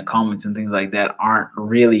likes and the comments and things like that aren't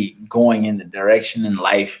really going in the direction in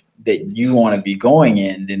life that you want to be going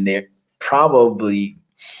in, then they're probably,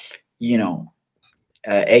 you know,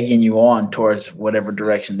 egging you on towards whatever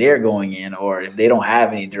direction they're going in. Or if they don't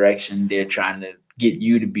have any direction, they're trying to get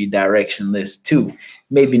you to be directionless too.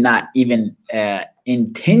 Maybe not even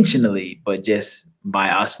intentionally, but just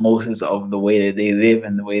by osmosis of the way that they live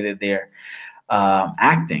and the way that they're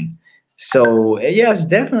acting. So yeah, it's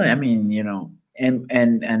definitely. I mean,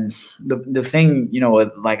 and the thing,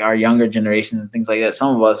 with like our younger generations and things like that,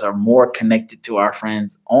 some of us are more connected to our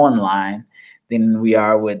friends online than we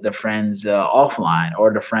are with the friends offline,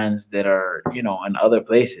 or the friends that are in other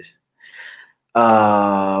places.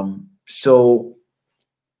 So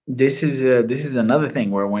this is another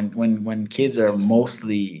thing where when kids are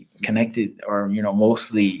mostly connected, or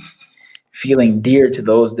mostly feeling dear to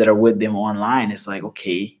those that are with them online, it's like,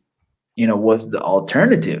 okay, what's the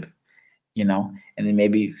alternative? And then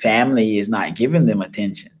maybe family is not giving them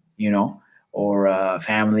attention, or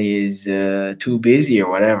family is too busy or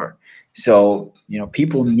whatever. So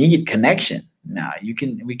people need connection. Now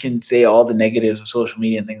we can say all the negatives of social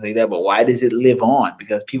media and things like that, but why does it live on?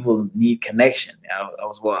 Because people need connection. I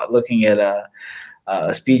was looking at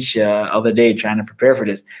a speech other day trying to prepare for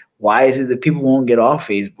this. Why is it that people won't get off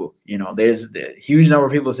Facebook? There's the huge number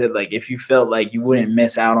of people said, like, if you felt like you wouldn't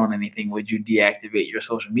miss out on anything, would you deactivate your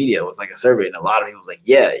social media? It was like a survey, and a lot of people was like,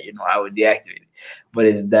 yeah, I would deactivate it. But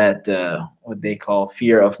is that what they call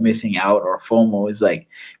fear of missing out, or FOMO? Is like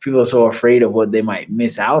people are so afraid of what they might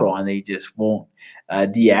miss out on, they just won't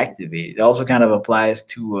deactivate it. It also kind of applies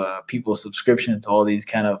to people's subscriptions to all these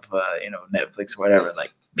kind of Netflix or whatever.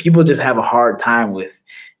 Like, people just have a hard time with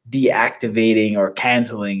deactivating or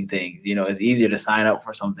canceling things. It's easier to sign up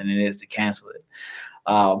for something than it is to cancel it.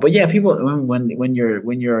 But yeah, people, when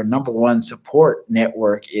your number one support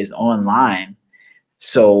network is online,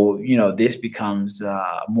 so this becomes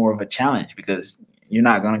more of a challenge, because you're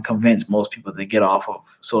not going to convince most people to get off of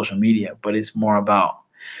social media. But it's more about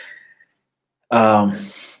um,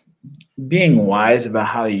 being wise about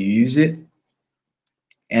how you use it,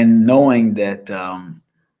 and knowing that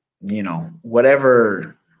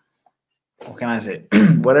whatever, what can I say?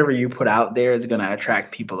 Whatever you put out there is going to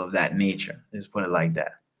attract people of that nature. Just put it like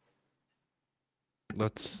that.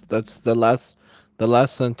 That's the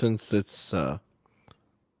last sentence. It's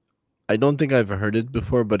I don't think I've heard it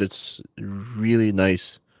before, but it's really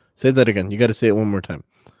nice. Say that again. You got to say it one more time.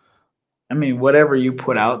 I mean, whatever you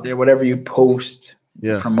put out there, whatever you post,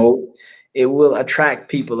 Yeah. promote, it will attract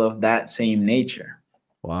people of that same nature.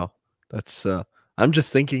 Wow. That's I'm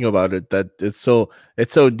just thinking about it that it's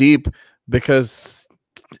so deep because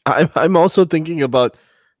I'm also thinking about,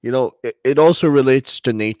 it also relates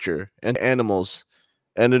to nature and animals,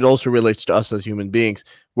 and it also relates to us as human beings,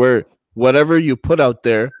 where whatever you put out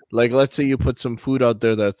there, like let's say you put some food out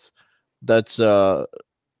there that's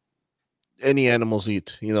any animals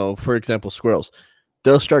eat, for example, squirrels,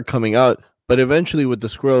 they'll start coming out, but eventually with the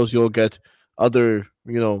squirrels you'll get other,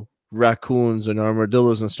 raccoons and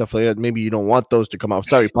armadillos and stuff like that. Maybe you don't want those to come out.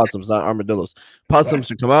 Sorry, possums, not armadillos. Right. Possums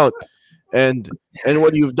to come out, and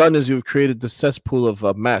what you've done is you've created the cesspool of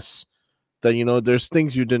a mess that, there's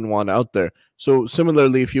things you didn't want out there. So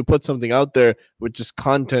similarly, if you put something out there which is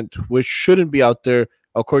content which shouldn't be out there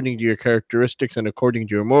according to your characteristics and according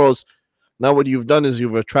to your morals, now what you've done is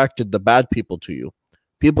you've attracted the bad people to you,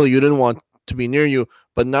 people you didn't want to be near you,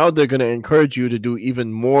 but now they're going to encourage you to do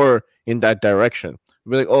even more in that direction.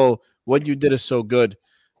 Be like, oh, what you did is so good.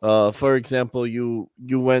 For example, you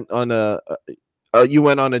went on a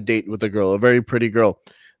date with a girl, a very pretty girl.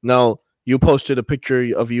 Now you posted a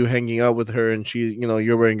picture of you hanging out with her, and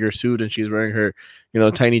you're wearing your suit and she's wearing her,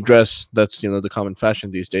 tiny dress. That's the common fashion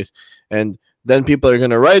these days. And then people are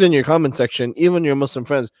gonna write in your comment section, even your Muslim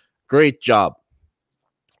friends, great job.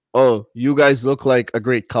 Oh, you guys look like a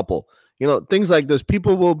great couple. Things like this.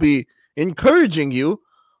 People will be encouraging you,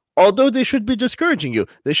 although they should be discouraging you.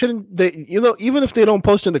 They shouldn't. Even if they don't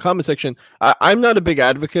post in the comment section, I'm not a big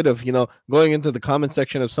advocate of going into the comment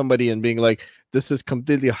section of somebody and being like, "This is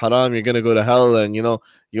completely haram. You're gonna go to hell, and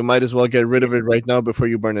you might as well get rid of it right now before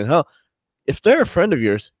you burn in hell." If they're a friend of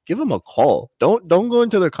yours, give them a call. Don't go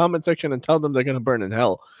into their comment section and tell them they're gonna burn in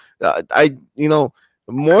hell. I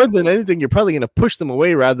more than anything, you're probably gonna push them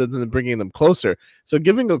away rather than bringing them closer. So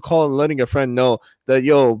giving a call and letting a friend know that,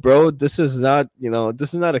 yo, bro, this is not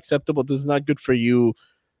acceptable. This is not good for you,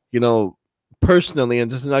 you know, personally,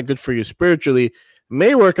 and this is not good for you spiritually,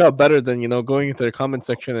 may work out better than going into their comment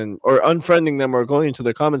section and or unfriending them, or going into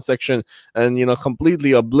their comment section and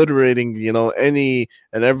completely obliterating any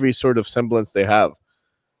and every sort of semblance they have.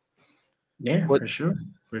 Yeah, What? for sure.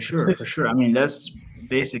 For sure. For sure. I mean, that's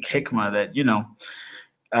basic hikmah that,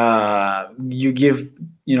 you give,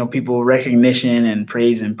 people recognition and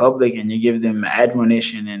praise in public, and you give them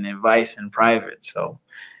admonition and advice in private. So,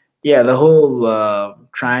 yeah, the whole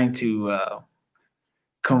trying to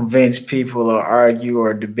convince people or argue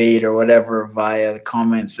or debate or whatever via the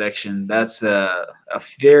comment section, that's a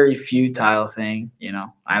very futile thing.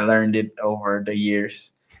 I learned it over the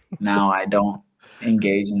years. Now I don't.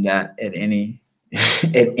 engage in that at any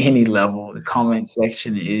at any level. The comment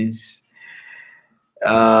section is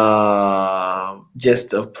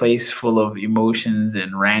just a place full of emotions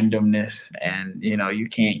and randomness, and you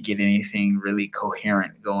can't get anything really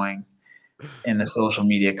coherent going in the social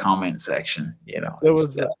media comment section. There It's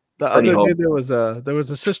was the pretty other day. hopeless. There was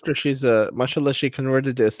a sister. She's a mashallah. She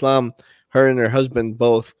converted to Islam. Her and her husband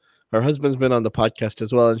both. Her husband's been on the podcast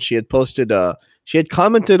as well, and she had posted. She had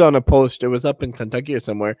commented on a post. It was up in Kentucky or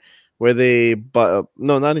somewhere, where they but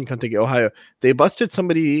no, not in Kentucky, Ohio. They busted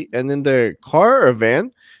somebody, and in their car or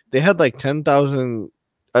van, they had like 10,000,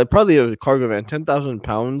 probably a cargo van, 10,000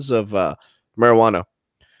 pounds of marijuana,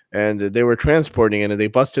 and they were transporting it, and they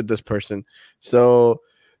busted this person. So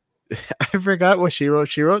I forgot what she wrote.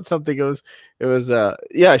 She wrote something.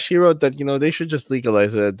 Yeah, she wrote that they should just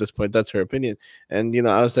legalize it at this point. That's her opinion. And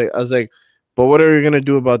I was like, but what are you gonna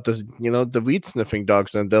do about this? The weed sniffing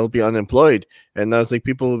dogs, and they'll be unemployed. And I was like,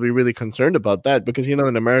 people will be really concerned about that because in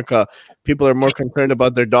America, people are more concerned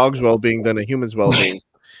about their dog's well being than a human's well being.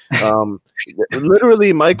 Um,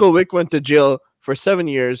 Literally, Michael Wick went to jail for 7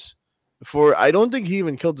 years. For I don't think he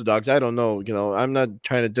even killed the dogs. I don't know. I'm not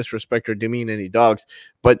trying to disrespect or demean any dogs,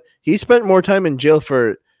 but he spent more time in jail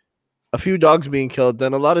for a few dogs being killed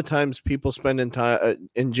than a lot of times people spend in time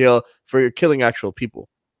in jail for killing actual people.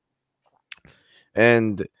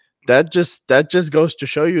 And that just goes to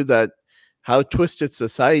show you that how twisted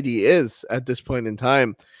society is at this point in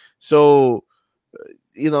time. So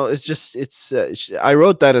it's just I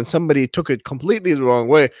wrote that and somebody took it completely the wrong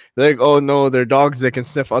way. They're like, oh no, they're dogs that can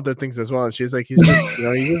sniff other things as well. And she's like, he's just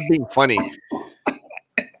being funny.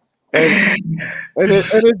 And and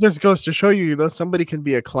it just goes to show you, somebody can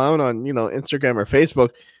be a clown on Instagram or Facebook,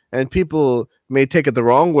 and people may take it the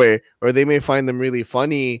wrong way, or they may find them really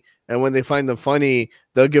funny. And when they find them funny,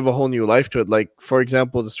 they'll give a whole new life to it. Like, for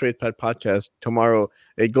example, the Straight Pet podcast tomorrow,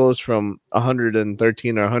 it goes from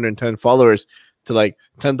 113 or 110 followers to like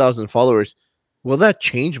 10,000 followers. Will that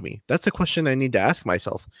change me? That's a question I need to ask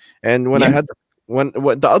myself. And when I Yeah, had when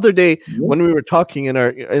the other day yeah, when we were talking in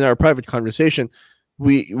our private conversation, I'm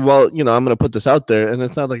going to put this out there, and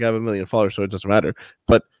it's not like I have a million followers, so it doesn't matter.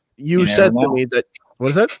 But you you never said to know. me that what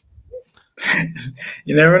is that?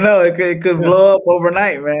 You never know. It could Yeah, blow up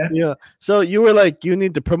overnight, man. yeah. So you were like, you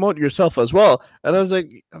need to promote yourself as well, and I was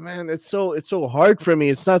like, man, it's so hard for me.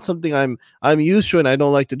 It's not something I'm used to, and I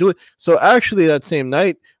don't like to do it. So actually, that same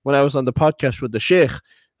night when I was on the podcast with the Sheikh,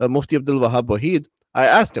 Mufti Abdul Wahab Wahid, I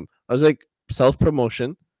asked him. I was like, self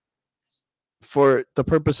promotion for the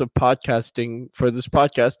purpose of podcasting for this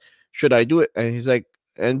podcast, should I do it? And he's like,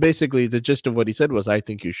 and basically the gist of what he said was, I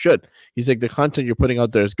think you should. He's like, the content you're putting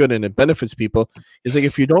out there is good and it benefits people. He's like,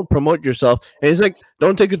 if you don't promote yourself, and he's like,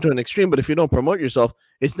 don't take it to an extreme, but if you don't promote yourself,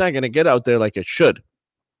 it's not going to get out there like it should.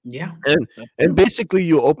 Yeah, and that's and true. basically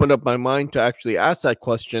you opened up my mind to actually ask that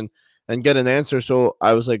question and get an answer. So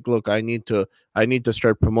I was like, look, I need to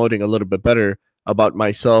start promoting a little bit better about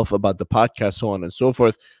myself, about the podcast, so on and so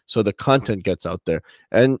forth, so the content gets out there.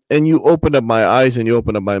 And you opened up my eyes and you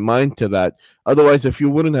opened up my mind to that. Otherwise, if you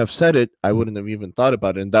wouldn't have said it, I wouldn't have even thought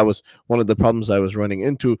about it. And that was one of the problems I was running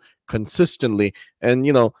into consistently. And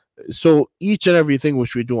so each and everything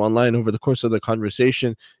which we do online over the course of the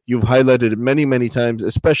conversation, you've highlighted it many, many times,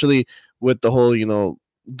 especially with the whole,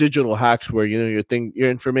 digital hacks where, your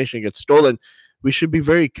information gets stolen. We should be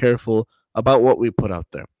very careful about what we put out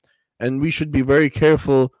there. And we should be very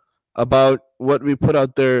careful about what we put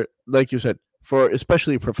out there, like you said, for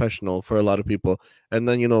especially professional for a lot of people. And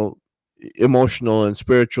then, emotional and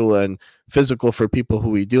spiritual and physical for people who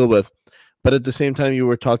we deal with. But at the same time, you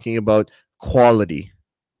were talking about quality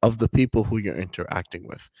of the people who you're interacting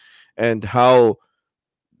with, and how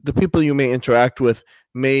the people you may interact with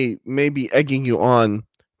may be egging you on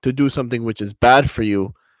to do something which is bad for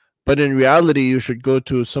you. But in reality, you should go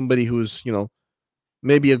to somebody who's,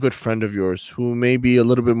 maybe a good friend of yours, who may be a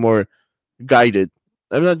little bit more guided.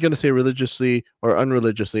 I'm not going to say religiously or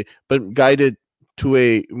unreligiously, but guided to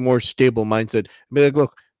a more stable mindset. Be like,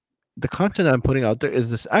 look, the content I'm putting out there, is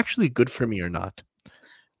this actually good for me or not?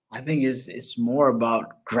 I think it's more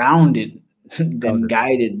about grounded than Grounded.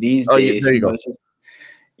 guided these Oh, yeah, days. there you go. It's just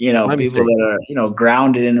My people mistake. that are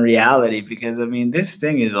grounded in reality, because I mean this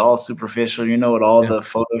thing is all superficial. With all Yeah. the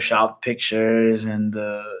Photoshop pictures and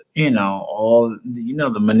the all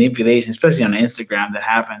the manipulation, especially on Instagram, that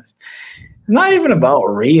happens. It's not even about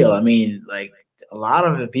real. I mean, like a lot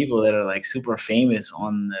of the people that are like super famous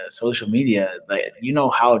on the social media, like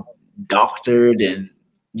how doctored and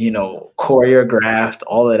choreographed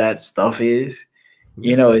all of that stuff is.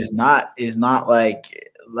 It's not like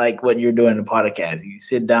like what you're doing in the podcast. You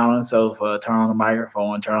sit down on the sofa, turn on the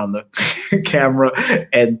microphone, turn on the camera,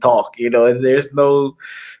 and talk. There's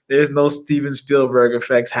no Steven Spielberg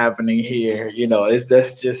effects happening here.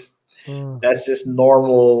 It's Mm, that's just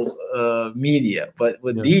normal media. But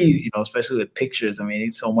with yes. these, especially with pictures, I mean,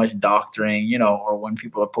 it's so much doctoring, or when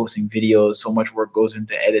people are posting videos, so much work goes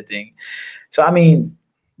into editing. So, I mean,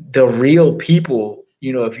 the real people,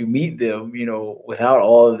 if you meet them, without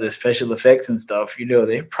all of the special effects and stuff,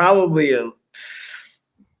 they're probably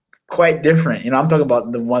quite different. I'm talking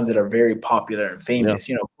about the ones that are very popular and Yeah. famous,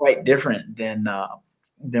 quite different than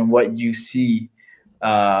what you see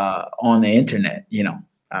on the internet,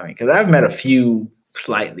 I mean, because I've met a few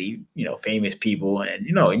slightly, famous people, and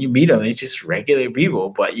you meet them, it's just regular people.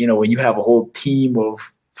 But when you have a whole team of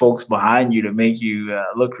folks behind you to make you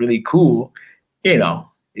look really cool, it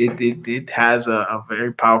has a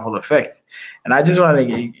very powerful effect. And I just want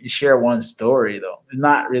to share one story, though,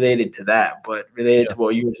 not related to that, but related Yeah. to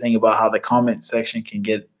what you were saying about how the comment section can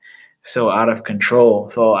get so out of control.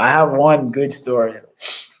 So I have one good story.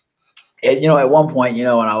 And, at one point, when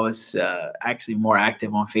I was actually more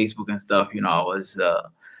active on Facebook and stuff,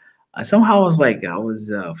 I somehow was like, I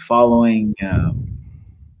was following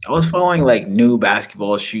like new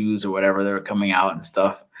basketball shoes or whatever that were coming out and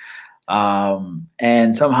stuff.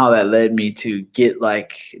 And somehow that led me to get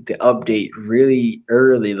like the update really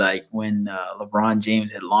early, like when LeBron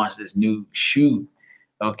James had launched this new shoe.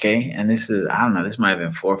 Okay, and this is, I don't know, this might have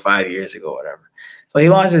been 4 or 5 years ago, whatever. So he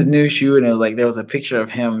launched this new shoe, and it was like there was a picture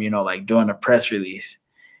of him, like doing a press release,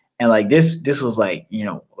 and like this was like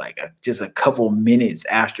like just a couple minutes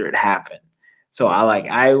after it happened. So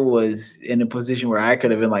I was in a position where I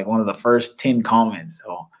could have been like one of the first 10 comments.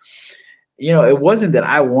 So it wasn't that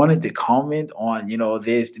I wanted to comment on,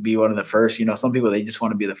 this to be one of the first. Some people, they just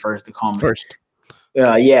want to be the first to comment. First.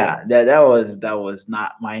 Yeah, that was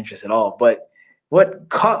not my interest at all. But what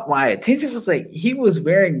caught my attention was like he was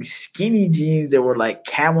wearing skinny jeans that were like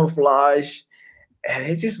camouflage, and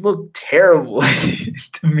it just looked terrible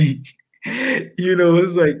to me. It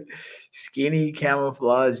was like skinny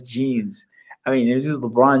camouflage jeans. I mean, it was just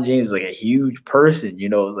LeBron James, like a huge person.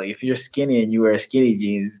 It's like if you're skinny and you wear skinny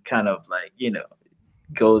jeans, it's kind of like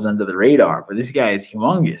goes under the radar. But this guy is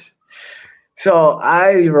humongous. So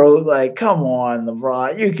I wrote like, "Come on,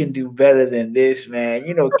 LeBron, you can do better than this, man.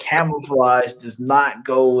 Camouflage does not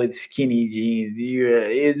go with skinny jeans.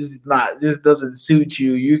 It's not. This doesn't suit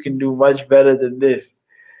you. You can do much better than this."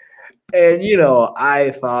 And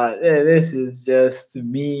I thought, this is just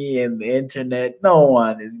me and the internet. No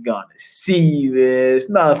one is gonna see this.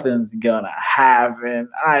 Nothing's gonna happen.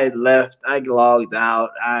 I left. I logged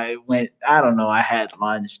out. I went. I don't know. I had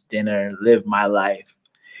lunch, dinner, lived my life.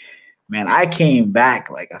 Man, I came back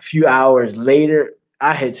like a few hours later.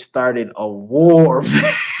 I had started a war.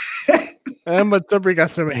 Ahmad Sabree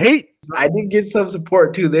got some hate. I did get some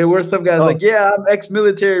support too. There were some guys Oh. like, "Yeah, I'm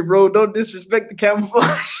ex-military, bro. Don't disrespect the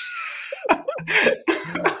camouflage."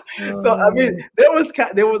 So I mean, there was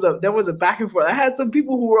a back and forth. I had some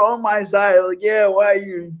people who were on my side, like, "Yeah, why are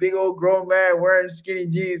you big old grown man wearing skinny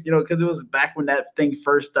jeans?" Because it was back when that thing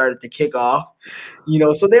first started to kick off.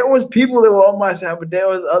 So there was people that were on my side, but there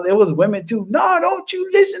was women too. "No, don't you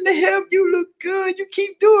listen to him? You look good. You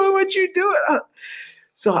keep doing what you do."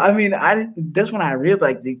 So I mean, that's when I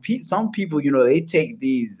realized some people, they take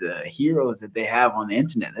these heroes that they have on the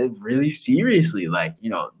internet they really seriously. Like,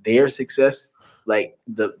 their success, like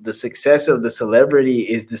the success of the celebrity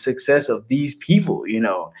is the success of these people,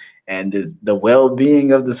 and the well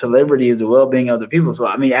being of the celebrity is the well being of the people. So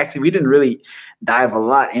I mean, actually, we didn't really dive a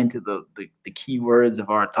lot into the key words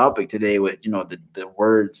of our topic today with the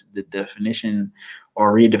words, the definition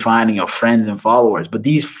or redefining of friends and followers. But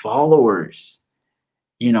these followers,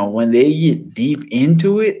 when they get deep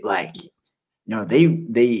into it, like,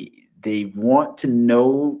 they want to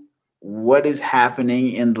know what is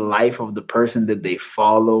happening in the life of the person that they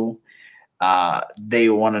follow. They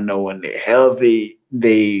want to know when they're healthy.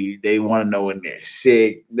 They want to know when they're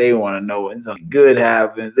sick. They want to know when something good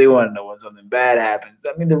happens. They want to know when something bad happens.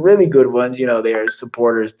 I mean, the really good ones, they are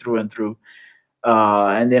supporters through and through.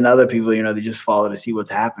 And then other people, they just follow to see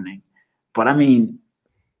what's happening. But I mean,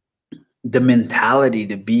 the mentality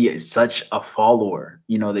to be such a follower,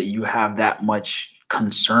 that you have that much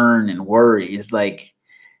concern and worry is like,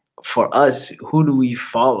 for us, who do we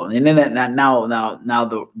follow? And then I'm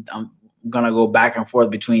gonna go back and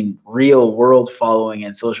forth between real world following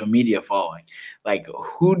and social media following. Like,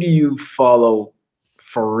 who do you follow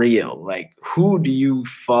for real? Like, who do you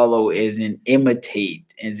follow as in imitate,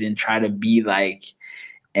 as in try to be like,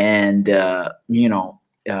 and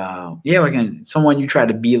yeah, like someone you try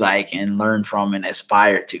to be like and learn from and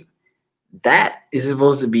aspire to. That is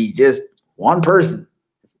supposed to be just one person,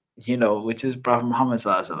 which is Prophet Muhammad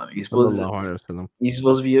Sallallahu Alaihi Wasallam. Sallallahu alaihi wasallam. He's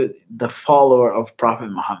supposed to be the follower of Prophet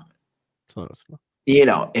Muhammad. Sallallahu alaihi wasallam.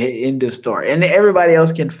 In the story, and everybody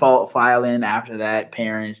else can file in after that: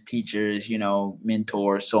 parents, teachers,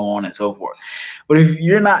 mentors, so on and so forth. But if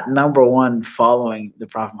you're not number one following the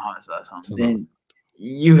Prophet Muhammad Sallallahu Alaihi Wasallam, Sallallahu then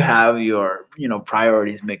you have your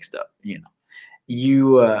priorities mixed up.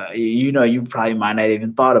 You probably might not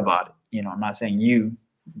even thought about it. I'm not saying you,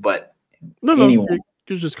 but No, no, anyone.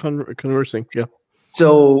 you're just conversing. Yeah.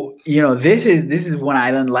 So this is when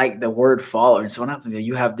I don't like the word follower. So when I think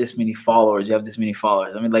you have this many followers, you have this many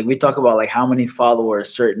followers. I mean, like we talk about like how many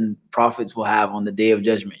followers certain prophets will have on the day of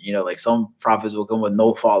judgment. Like some prophets will come with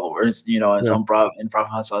no followers, and Yeah. some Prophet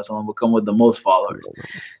Muhammad will come with the most followers.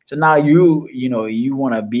 Sallallahu So now you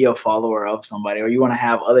want to be a follower of somebody, or you want to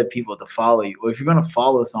have other people to follow you. Or if you're gonna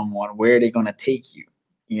follow someone, where are they gonna take you?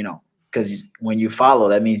 Because when you follow,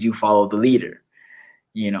 that means you follow the leader.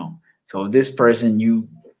 you know so if this person, you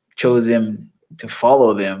chose them to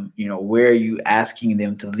follow them, where are you asking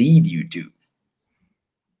them to lead you to?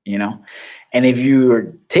 you know and if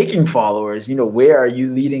you're taking followers, where are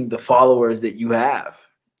you leading the followers that you have?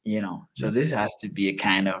 So Yeah. this has to be a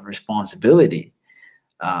kind of responsibility.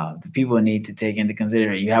 The people need to take into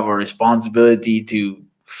consideration. You have a responsibility to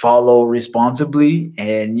follow responsibly,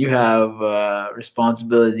 and you have a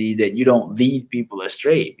responsibility that you don't lead people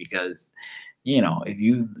astray, because if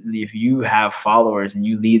you have followers and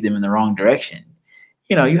you lead them in the wrong direction,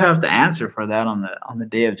 you have to answer for that on the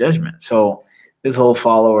day of judgment. So this whole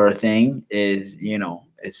follower thing is,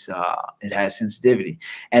 it has sensitivity.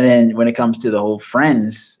 And then when it comes to the whole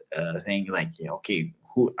friends thing, like, okay,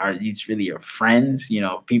 who are these really your friends?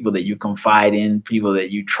 People that you confide in, people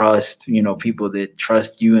that you trust, people that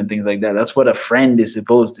trust you and things like that. That's what a friend is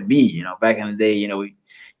supposed to be. Back in the day,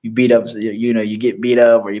 you beat up, you get beat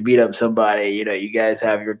up, or you beat up somebody, you guys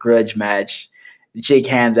have your grudge match, you shake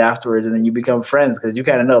hands afterwards, and then you become friends because you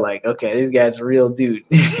kind of know, like, okay, this guy's a real dude.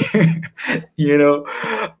 Back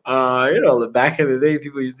in the day,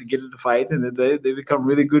 people used to get into fights, and then they become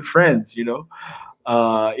really good friends.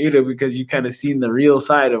 Because you kind of seen the real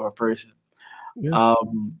side of a person. Yeah.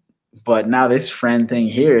 Um, but now this friend thing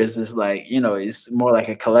here is just like, it's more like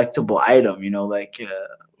a collectible item,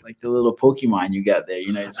 like the little Pokemon you got there,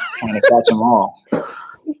 just trying to catch them all.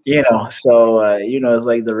 So it's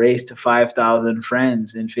like the race to 5,000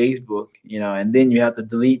 friends in Facebook, and then you have to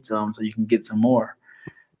delete some so you can get some more.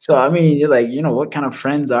 So I mean, you're like, what kind of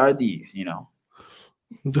friends are these?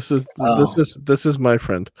 This is this Oh, is this is my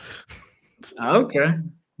friend. okay,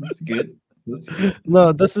 that's good. That's good.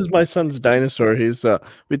 No, this is my son's dinosaur. He's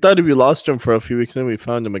we thought we lost him for a few weeks and we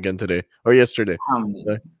found him again today or yesterday.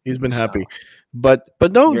 He's been happy. Mashallah.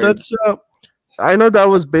 But no, Very. that's I know that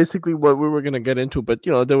was basically what we were gonna get into, but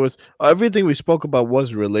there was everything we spoke about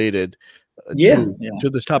was related Yeah, yeah. to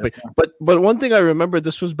this That's topic. But one thing I remember,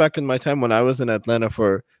 this was back in my time when I was in Atlanta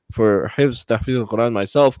for Hifz Tahfiz al-Quran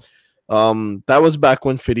myself. That was back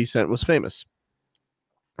when 50 Cent was famous,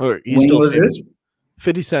 or he's When still was famous. this?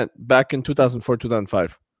 50 Cent back in 2004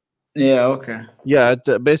 2005. Yeah, okay. Yeah,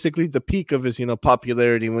 at basically the peak of his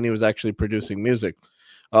popularity when he was actually producing music.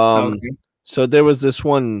 Um, Okay. so there was this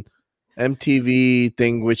one MTV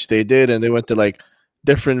thing which they did, and they went to like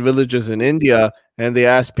different villages in India, and they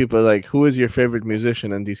asked people like, "Who is your favorite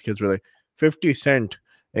musician?" And these kids were like, "50 Cent."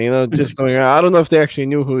 And just going around. I don't know if they actually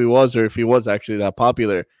knew who he was or if he was actually that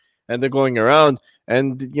popular. And they're going around,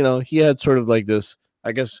 and he had sort of like this,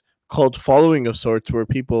 I guess, cult following of sorts, where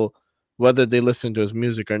people, whether they listened to his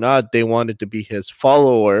music or not, they wanted to be his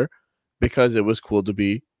follower because it was cool to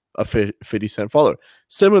be a 50 Cent follower.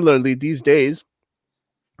 Similarly, these days,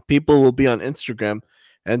 people will be on Instagram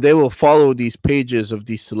and they will follow these pages of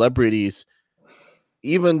these celebrities,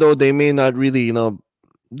 even though they may not really,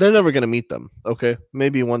 they're never going to meet them. Okay.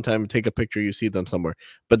 Maybe one time take a picture, you see them somewhere,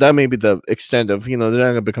 but that may be the extent of, they're not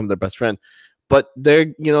going to become their best friend. But they're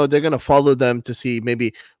going to follow them to see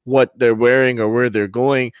maybe what they're wearing or where they're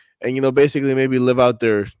going. And, basically maybe live out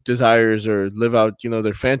their desires or live out,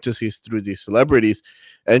 their fantasies through these celebrities.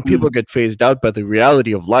 And people Mm. get phased out by the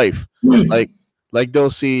reality of life. Like, Mm. they'll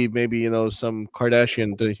see maybe some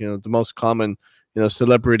Kardashian, the most common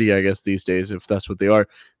celebrity, I guess, these days, if that's what they are,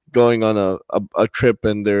 going on a trip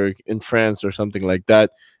and they're in France or something like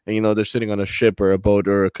that, and they're sitting on a ship or a boat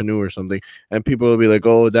or a canoe or something, and people will be like,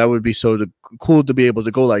 "Oh, that would be so cool to be able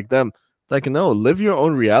to go like them." Like, no, live your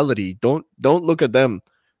own reality. Don't look at them.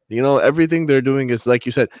 Everything they're doing is, like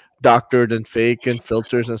you said, doctored and fake and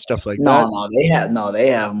filters and stuff like No, that. no, they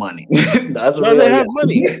have money. That's No, they real. have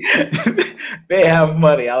money. Yeah, they have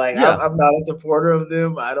money. Yeah, I'm not a supporter of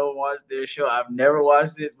them. I don't watch their show. I've never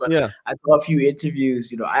watched it, but yeah, I saw a few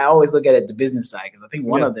interviews. I always look at it the business side because I think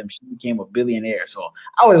one yeah, of them she became a billionaire. So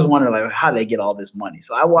I always wonder like how they get all this money.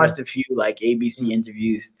 So I yeah. watched a few like ABC Mm.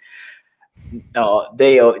 interviews.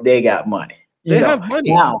 They got money. They have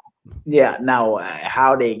money. Now, yeah, now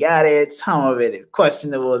how they got it, some of it is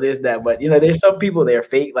questionable, this, that, but there's some people they're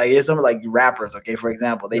fake. Like there's some like rappers, okay, for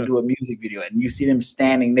example, they Yeah, do a music video and you see them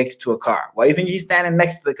standing next to a car. Why do you think he's standing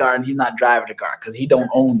next to the car and he's not driving the car? Because he don't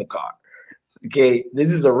own the car. Okay,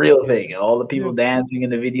 this is a real thing. All the yeah, people dancing in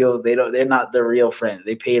the videos, they're not their real friends.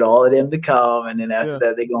 They paid all of them to come, and then after yeah.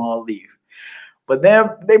 that, they gonna leave. But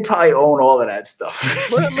they probably own all of that stuff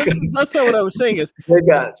But because that's not what I was saying. Is they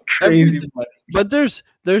got crazy everything, money. but there's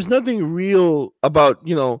nothing real about,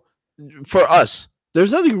 for us.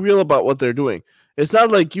 There's nothing real about what they're doing. It's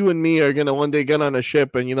not like you and me are gonna one day get on a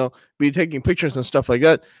ship and be taking pictures and stuff like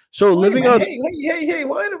that. So Wait, living man. out, Hey.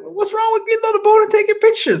 What's wrong with getting on the boat and taking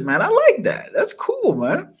pictures, man? I like that. That's cool,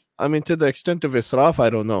 man. I mean, to the extent of israf, I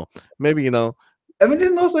don't know. Maybe I mean,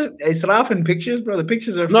 there's no such israf in pictures, bro. The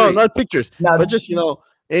pictures are no, free. not pictures, but Now, just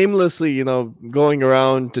aimlessly, going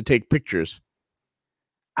around to take pictures.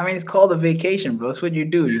 I mean, it's called a vacation, bro. That's what you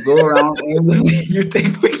do. You go around aimlessly, you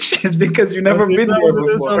take pictures because you've never Okay, is been that there what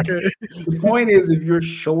it is? before. Okay. The point is, if you're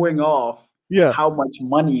showing off Yeah, how much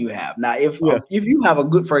money you have. Now, yeah, if you have a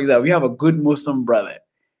good, for example, you have a good Muslim brother,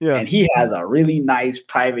 yeah, and he has a really nice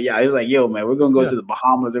private yacht. He's like, yo, man, we're gonna go yeah. to the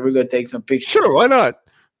Bahamas and we're gonna take some pictures. Sure, why not?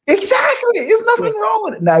 Exactly. There's Yeah, nothing wrong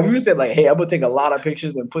with it. Now, if you said like, "Hey, I'm gonna take a lot of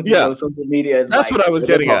pictures and put these yeah. on social media and That's like what I was what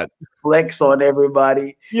they getting call at. flex on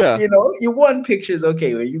everybody," Yeah, you want pictures,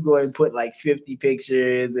 okay? When you go and put like 50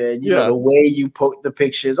 pictures, and yeah, the way you post the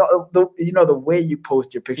pictures, the way you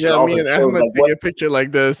post your pictures yeah. Me also and shows Ahmed like take what. a picture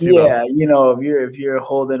like this. Yeah, if you're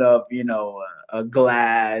holding up, a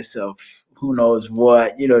glass of who knows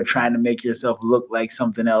what, trying to make yourself look like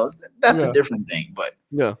something else. That's a Yeah, different thing, but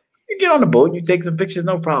yeah, you get on the boat, you take some pictures,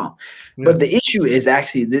 no problem. yeah, But the issue is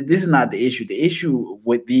actually this is not the issue. The issue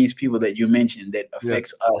with these people that you mentioned that yeah,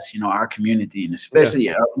 affects us, our community, and yeah, especially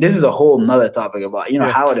this is a whole nother topic about yeah,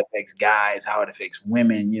 how it affects guys, how it affects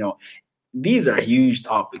women. These are huge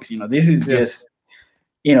topics. This is yeah, just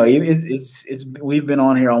it's we've been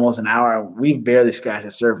on here almost an hour. We've barely scratched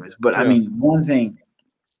the surface. But I yeah, mean, one thing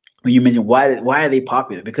when you mentioned why are they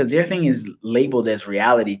popular? Because their thing is labeled as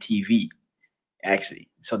reality TV actually.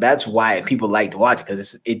 So that's why people like to watch it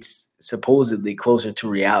because it's supposedly closer to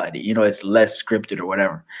reality. It's less scripted or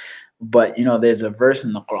whatever. But there's a verse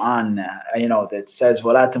in the Quran, that says,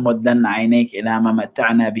 "وَلَا تَمُدَّنَّ عَيْنَيْكَ إِلَى مَا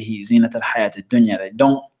مَتَّعْنَا بِهِ زِينَةَ الْحَيَاةِ الدُّنْيَا." That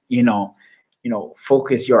don't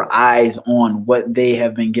focus your eyes on what they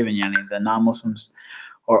have been given, yani the non-Muslims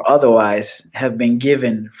or otherwise have been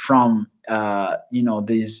given from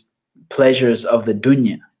these pleasures of the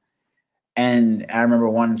dunya. And I remember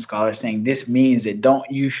one scholar saying this means that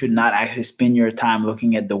you should not actually spend your time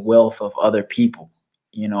looking at the wealth of other people.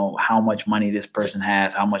 How much money this person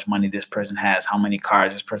has, how much money this person has, how many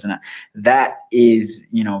cars this person has. That is,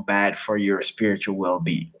 bad for your spiritual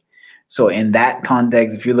well-being. So in that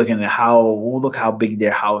context, if you're looking at look how big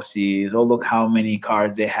their house is, or look how many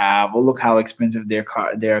cars they have, or look how expensive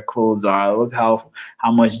their clothes are, look how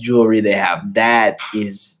much jewelry they have. That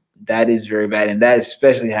is very bad, and that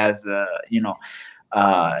especially has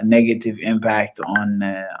negative impact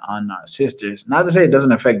on sisters. Not to say it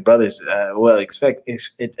doesn't affect brothers.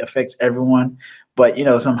 It affects everyone, but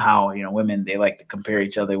somehow women they like to compare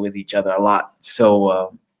each other with each other a lot.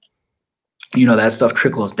 So that stuff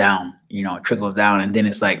trickles down, and then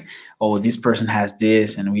it's like, oh, this person has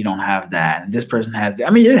this and we don't have that, and this person has that. I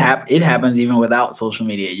mean, it happens even without social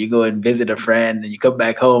media. You go and visit a friend and you come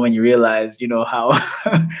back home and you realize how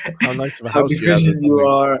how nice of a how house you have or deficient you something.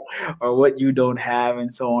 are, or what you don't have,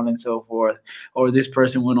 and so on and so forth. Or this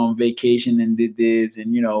person went on vacation and did this,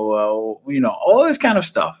 and all this kind of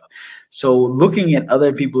stuff. So looking at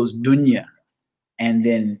other people's dunya, and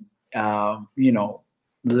then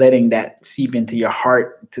letting that seep into your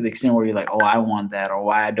heart to the extent where you're like, oh, I want that, or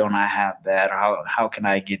why don't I have that, or how can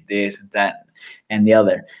I get this and that and the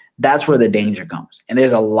other. That's where the danger comes, and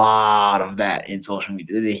there's a lot of that in social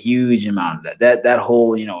media. There's a huge amount of that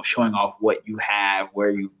whole showing off what you have,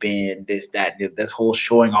 where you've been, this whole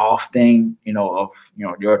showing off thing, of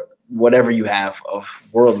your whatever you have of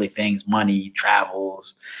worldly things, money,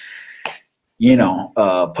 travels,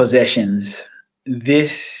 possessions.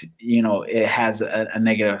 this, it has a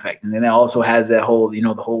negative effect, and then it also has that whole, the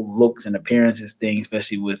whole looks and appearances thing,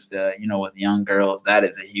 especially with with young girls. That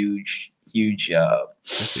is a huge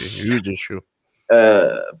That's a huge issue.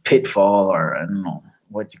 pitfall, or I don't know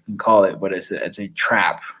what you can call it, but it's a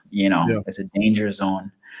trap. Yeah. It's a danger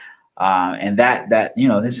zone. And that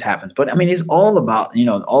this happens, but I mean, it's all about,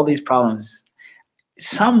 all these problems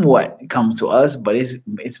somewhat come to us, but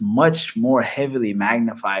it's much more heavily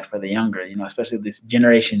magnified for the younger, especially this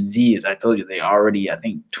Generation Z. As I told you, they already, I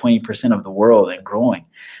think, 20% of the world and growing,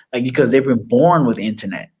 like, because they've been born with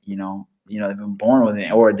internet. They've been born with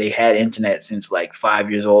it, or they had internet since like 5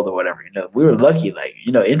 years old or whatever. We were lucky, like,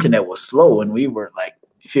 internet was slow when we were like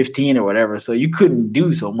 15 or whatever, so you couldn't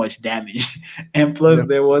do so much damage. And plus Yeah.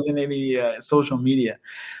 there wasn't any social media.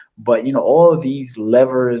 But all of these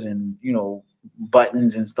levers and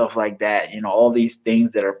buttons and stuff like that, all these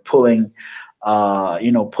things that are pulling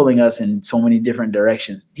us in so many different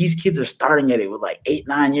directions. These kids are starting at it with like 8,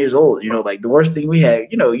 9 years old. Like the worst thing we have,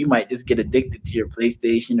 you might just get addicted to your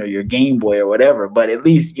PlayStation or your Game Boy or whatever, but at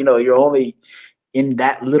least you're only in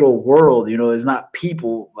that little world. It's not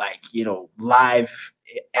people like live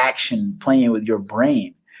action playing with your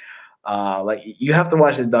brain. Like, you have to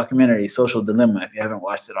watch this documentary, Social Dilemma, if you haven't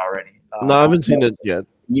watched it already. No, I haven't seen it yet.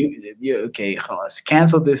 You okay? Khalas.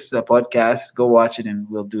 Cancel this podcast. Go watch it, and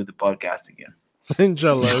we'll do the podcast again.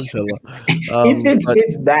 Inshallah, inshallah. It's it's But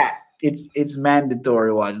it's that it's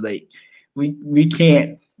mandatory watch. Like, we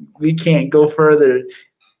can't go further.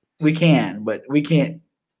 We can, but we can't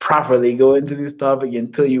properly go into this topic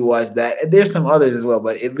until you watch that. And there's some others as well,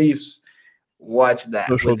 but at least watch that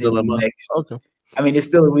social within the dilemma. next. Okay. I mean, it's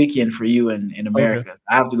still a weekend for you in Okay. America.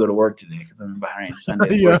 I have to go to work today because I'm in Bahrain.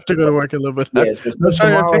 Sunday You work. have to go to work a little bit. Yes, but I'm since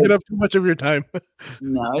sorry I've tomorrow, taken up too much of your time.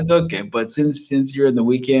 no, it's okay. But since you're in the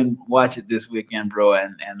weekend, watch it this weekend, bro,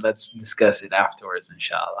 and let's discuss it afterwards,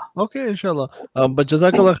 inshallah. Okay, inshallah. But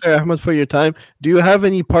Jazakallah khair, Ahmed, for your time. Do you have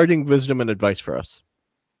any parting wisdom and advice for us?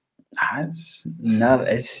 It's not.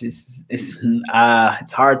 It's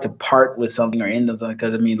hard to part with something or end with something,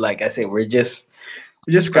 because I mean, like I said, we're just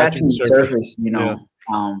Scratching scratching the the surface. surface. Yeah.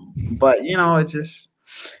 But it's just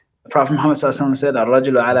the Prophet Muhammad sallallahu alaihi wasallam said,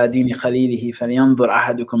 "Al-rajulu ala dini khalilihi falyanzur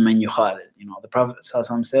ahadukum man yukhalil." The Prophet sallallahu alaihi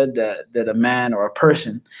wasallam said that a man or a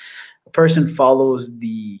person follows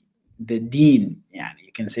the deen. Yeah,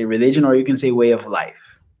 you can say religion, or you can say way of life,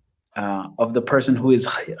 of the person who is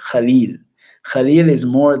Khalil. Khalil is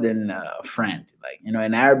more than a friend. Like,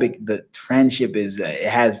 in Arabic, the friendship it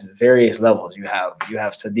has various levels. You have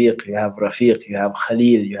Sadiq, you have Rafiq, you have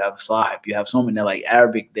Khalil, you have Sahib, you have so many. Like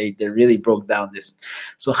Arabic, they really broke down this.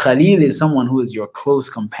 So Khalil is someone who is your close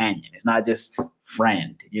companion. It's not just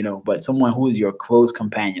friend, but someone who is your close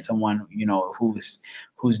companion, someone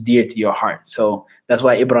who's dear to your heart. So that's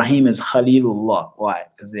why Ibrahim is Khalilullah. Why?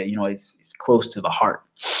 Because it's close to the heart.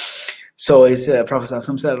 So it's Prophet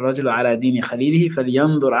Sallallahu said, "Rajulu ala dini khalilihi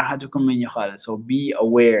falyanzur ahadukum man yukhalil." So be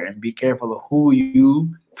aware and be careful of who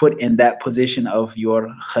you put in that position of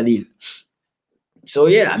your khalil. So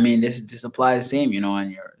yeah, I mean, this applies the same,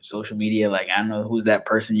 on your social media. Like, I don't know who's that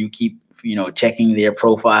person you keep checking their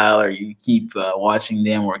profile, or you keep watching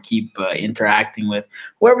them, or keep interacting with.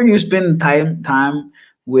 Whoever you spend time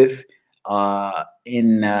with,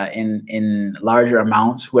 in larger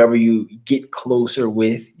amounts, whoever you get closer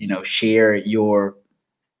with, share your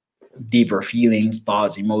deeper feelings,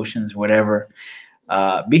 thoughts, emotions, whatever.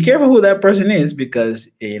 Be careful who that person is,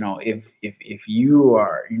 because if you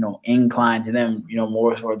are inclined to them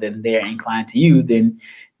more so than they're inclined to you, then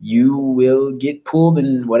you will get pulled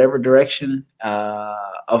in whatever direction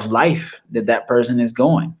of life that person is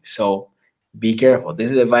going. So be careful.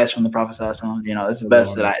 This is advice from the Prophet Sallallahu Alaihi Wasallam. This is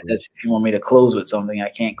best Sallallahu that alaihi I. wasallam. That's if you want me to close with something, I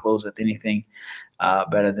can't close with anything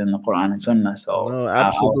better than the Quran and Sunnah. So No, I'll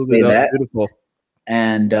absolutely. say That was that. beautiful.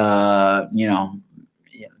 And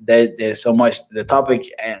yeah, there's so much, the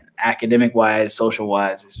topic, and academic wise, social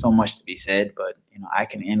wise, there's so much to be said, but I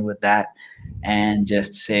can end with that, and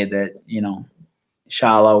just say that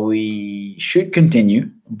inshallah we should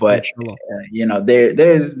continue, but Inshallah.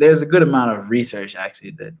 there's a good amount of research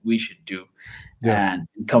actually that we should do, Yeah. and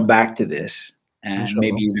come back to this, and Inshallah.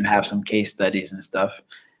 maybe even have some case studies and stuff.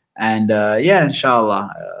 And yeah,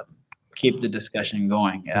 inshallah, keep the discussion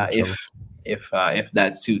going, Inshallah. if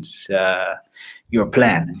that suits your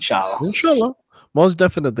plan, inshallah. Inshallah. Most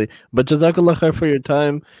definitely. But Jazakallah khair for your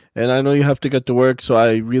time. And I know you have to get to work, so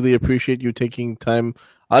I really appreciate you taking time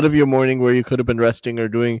out of your morning where you could have been resting or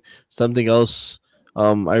doing something else.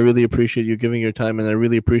 I really appreciate you giving your time, and I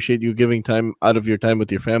really appreciate you giving time out of your time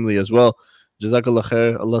with your family as well. Jazakallah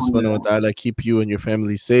khair. Allah subhanahu wa ta'ala keep you and your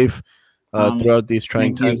family safe. Amen. throughout these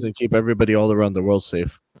trying Thank times, you. and keep everybody all around the world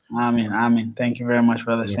safe. Amen. Amen. Thank you very much,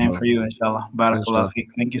 brother. No Same for problem. you, inshallah. Barakallah Inshallah. feek.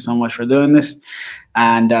 Thank you so much for doing this.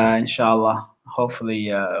 And inshallah,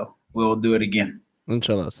 hopefully, we'll do it again.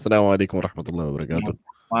 Inshallah. Assalamu alaikum wa rahmatullahi wa Yeah. barakatuh.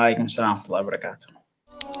 Wa alaikum salam wa rahmatullahi wa barakatuh.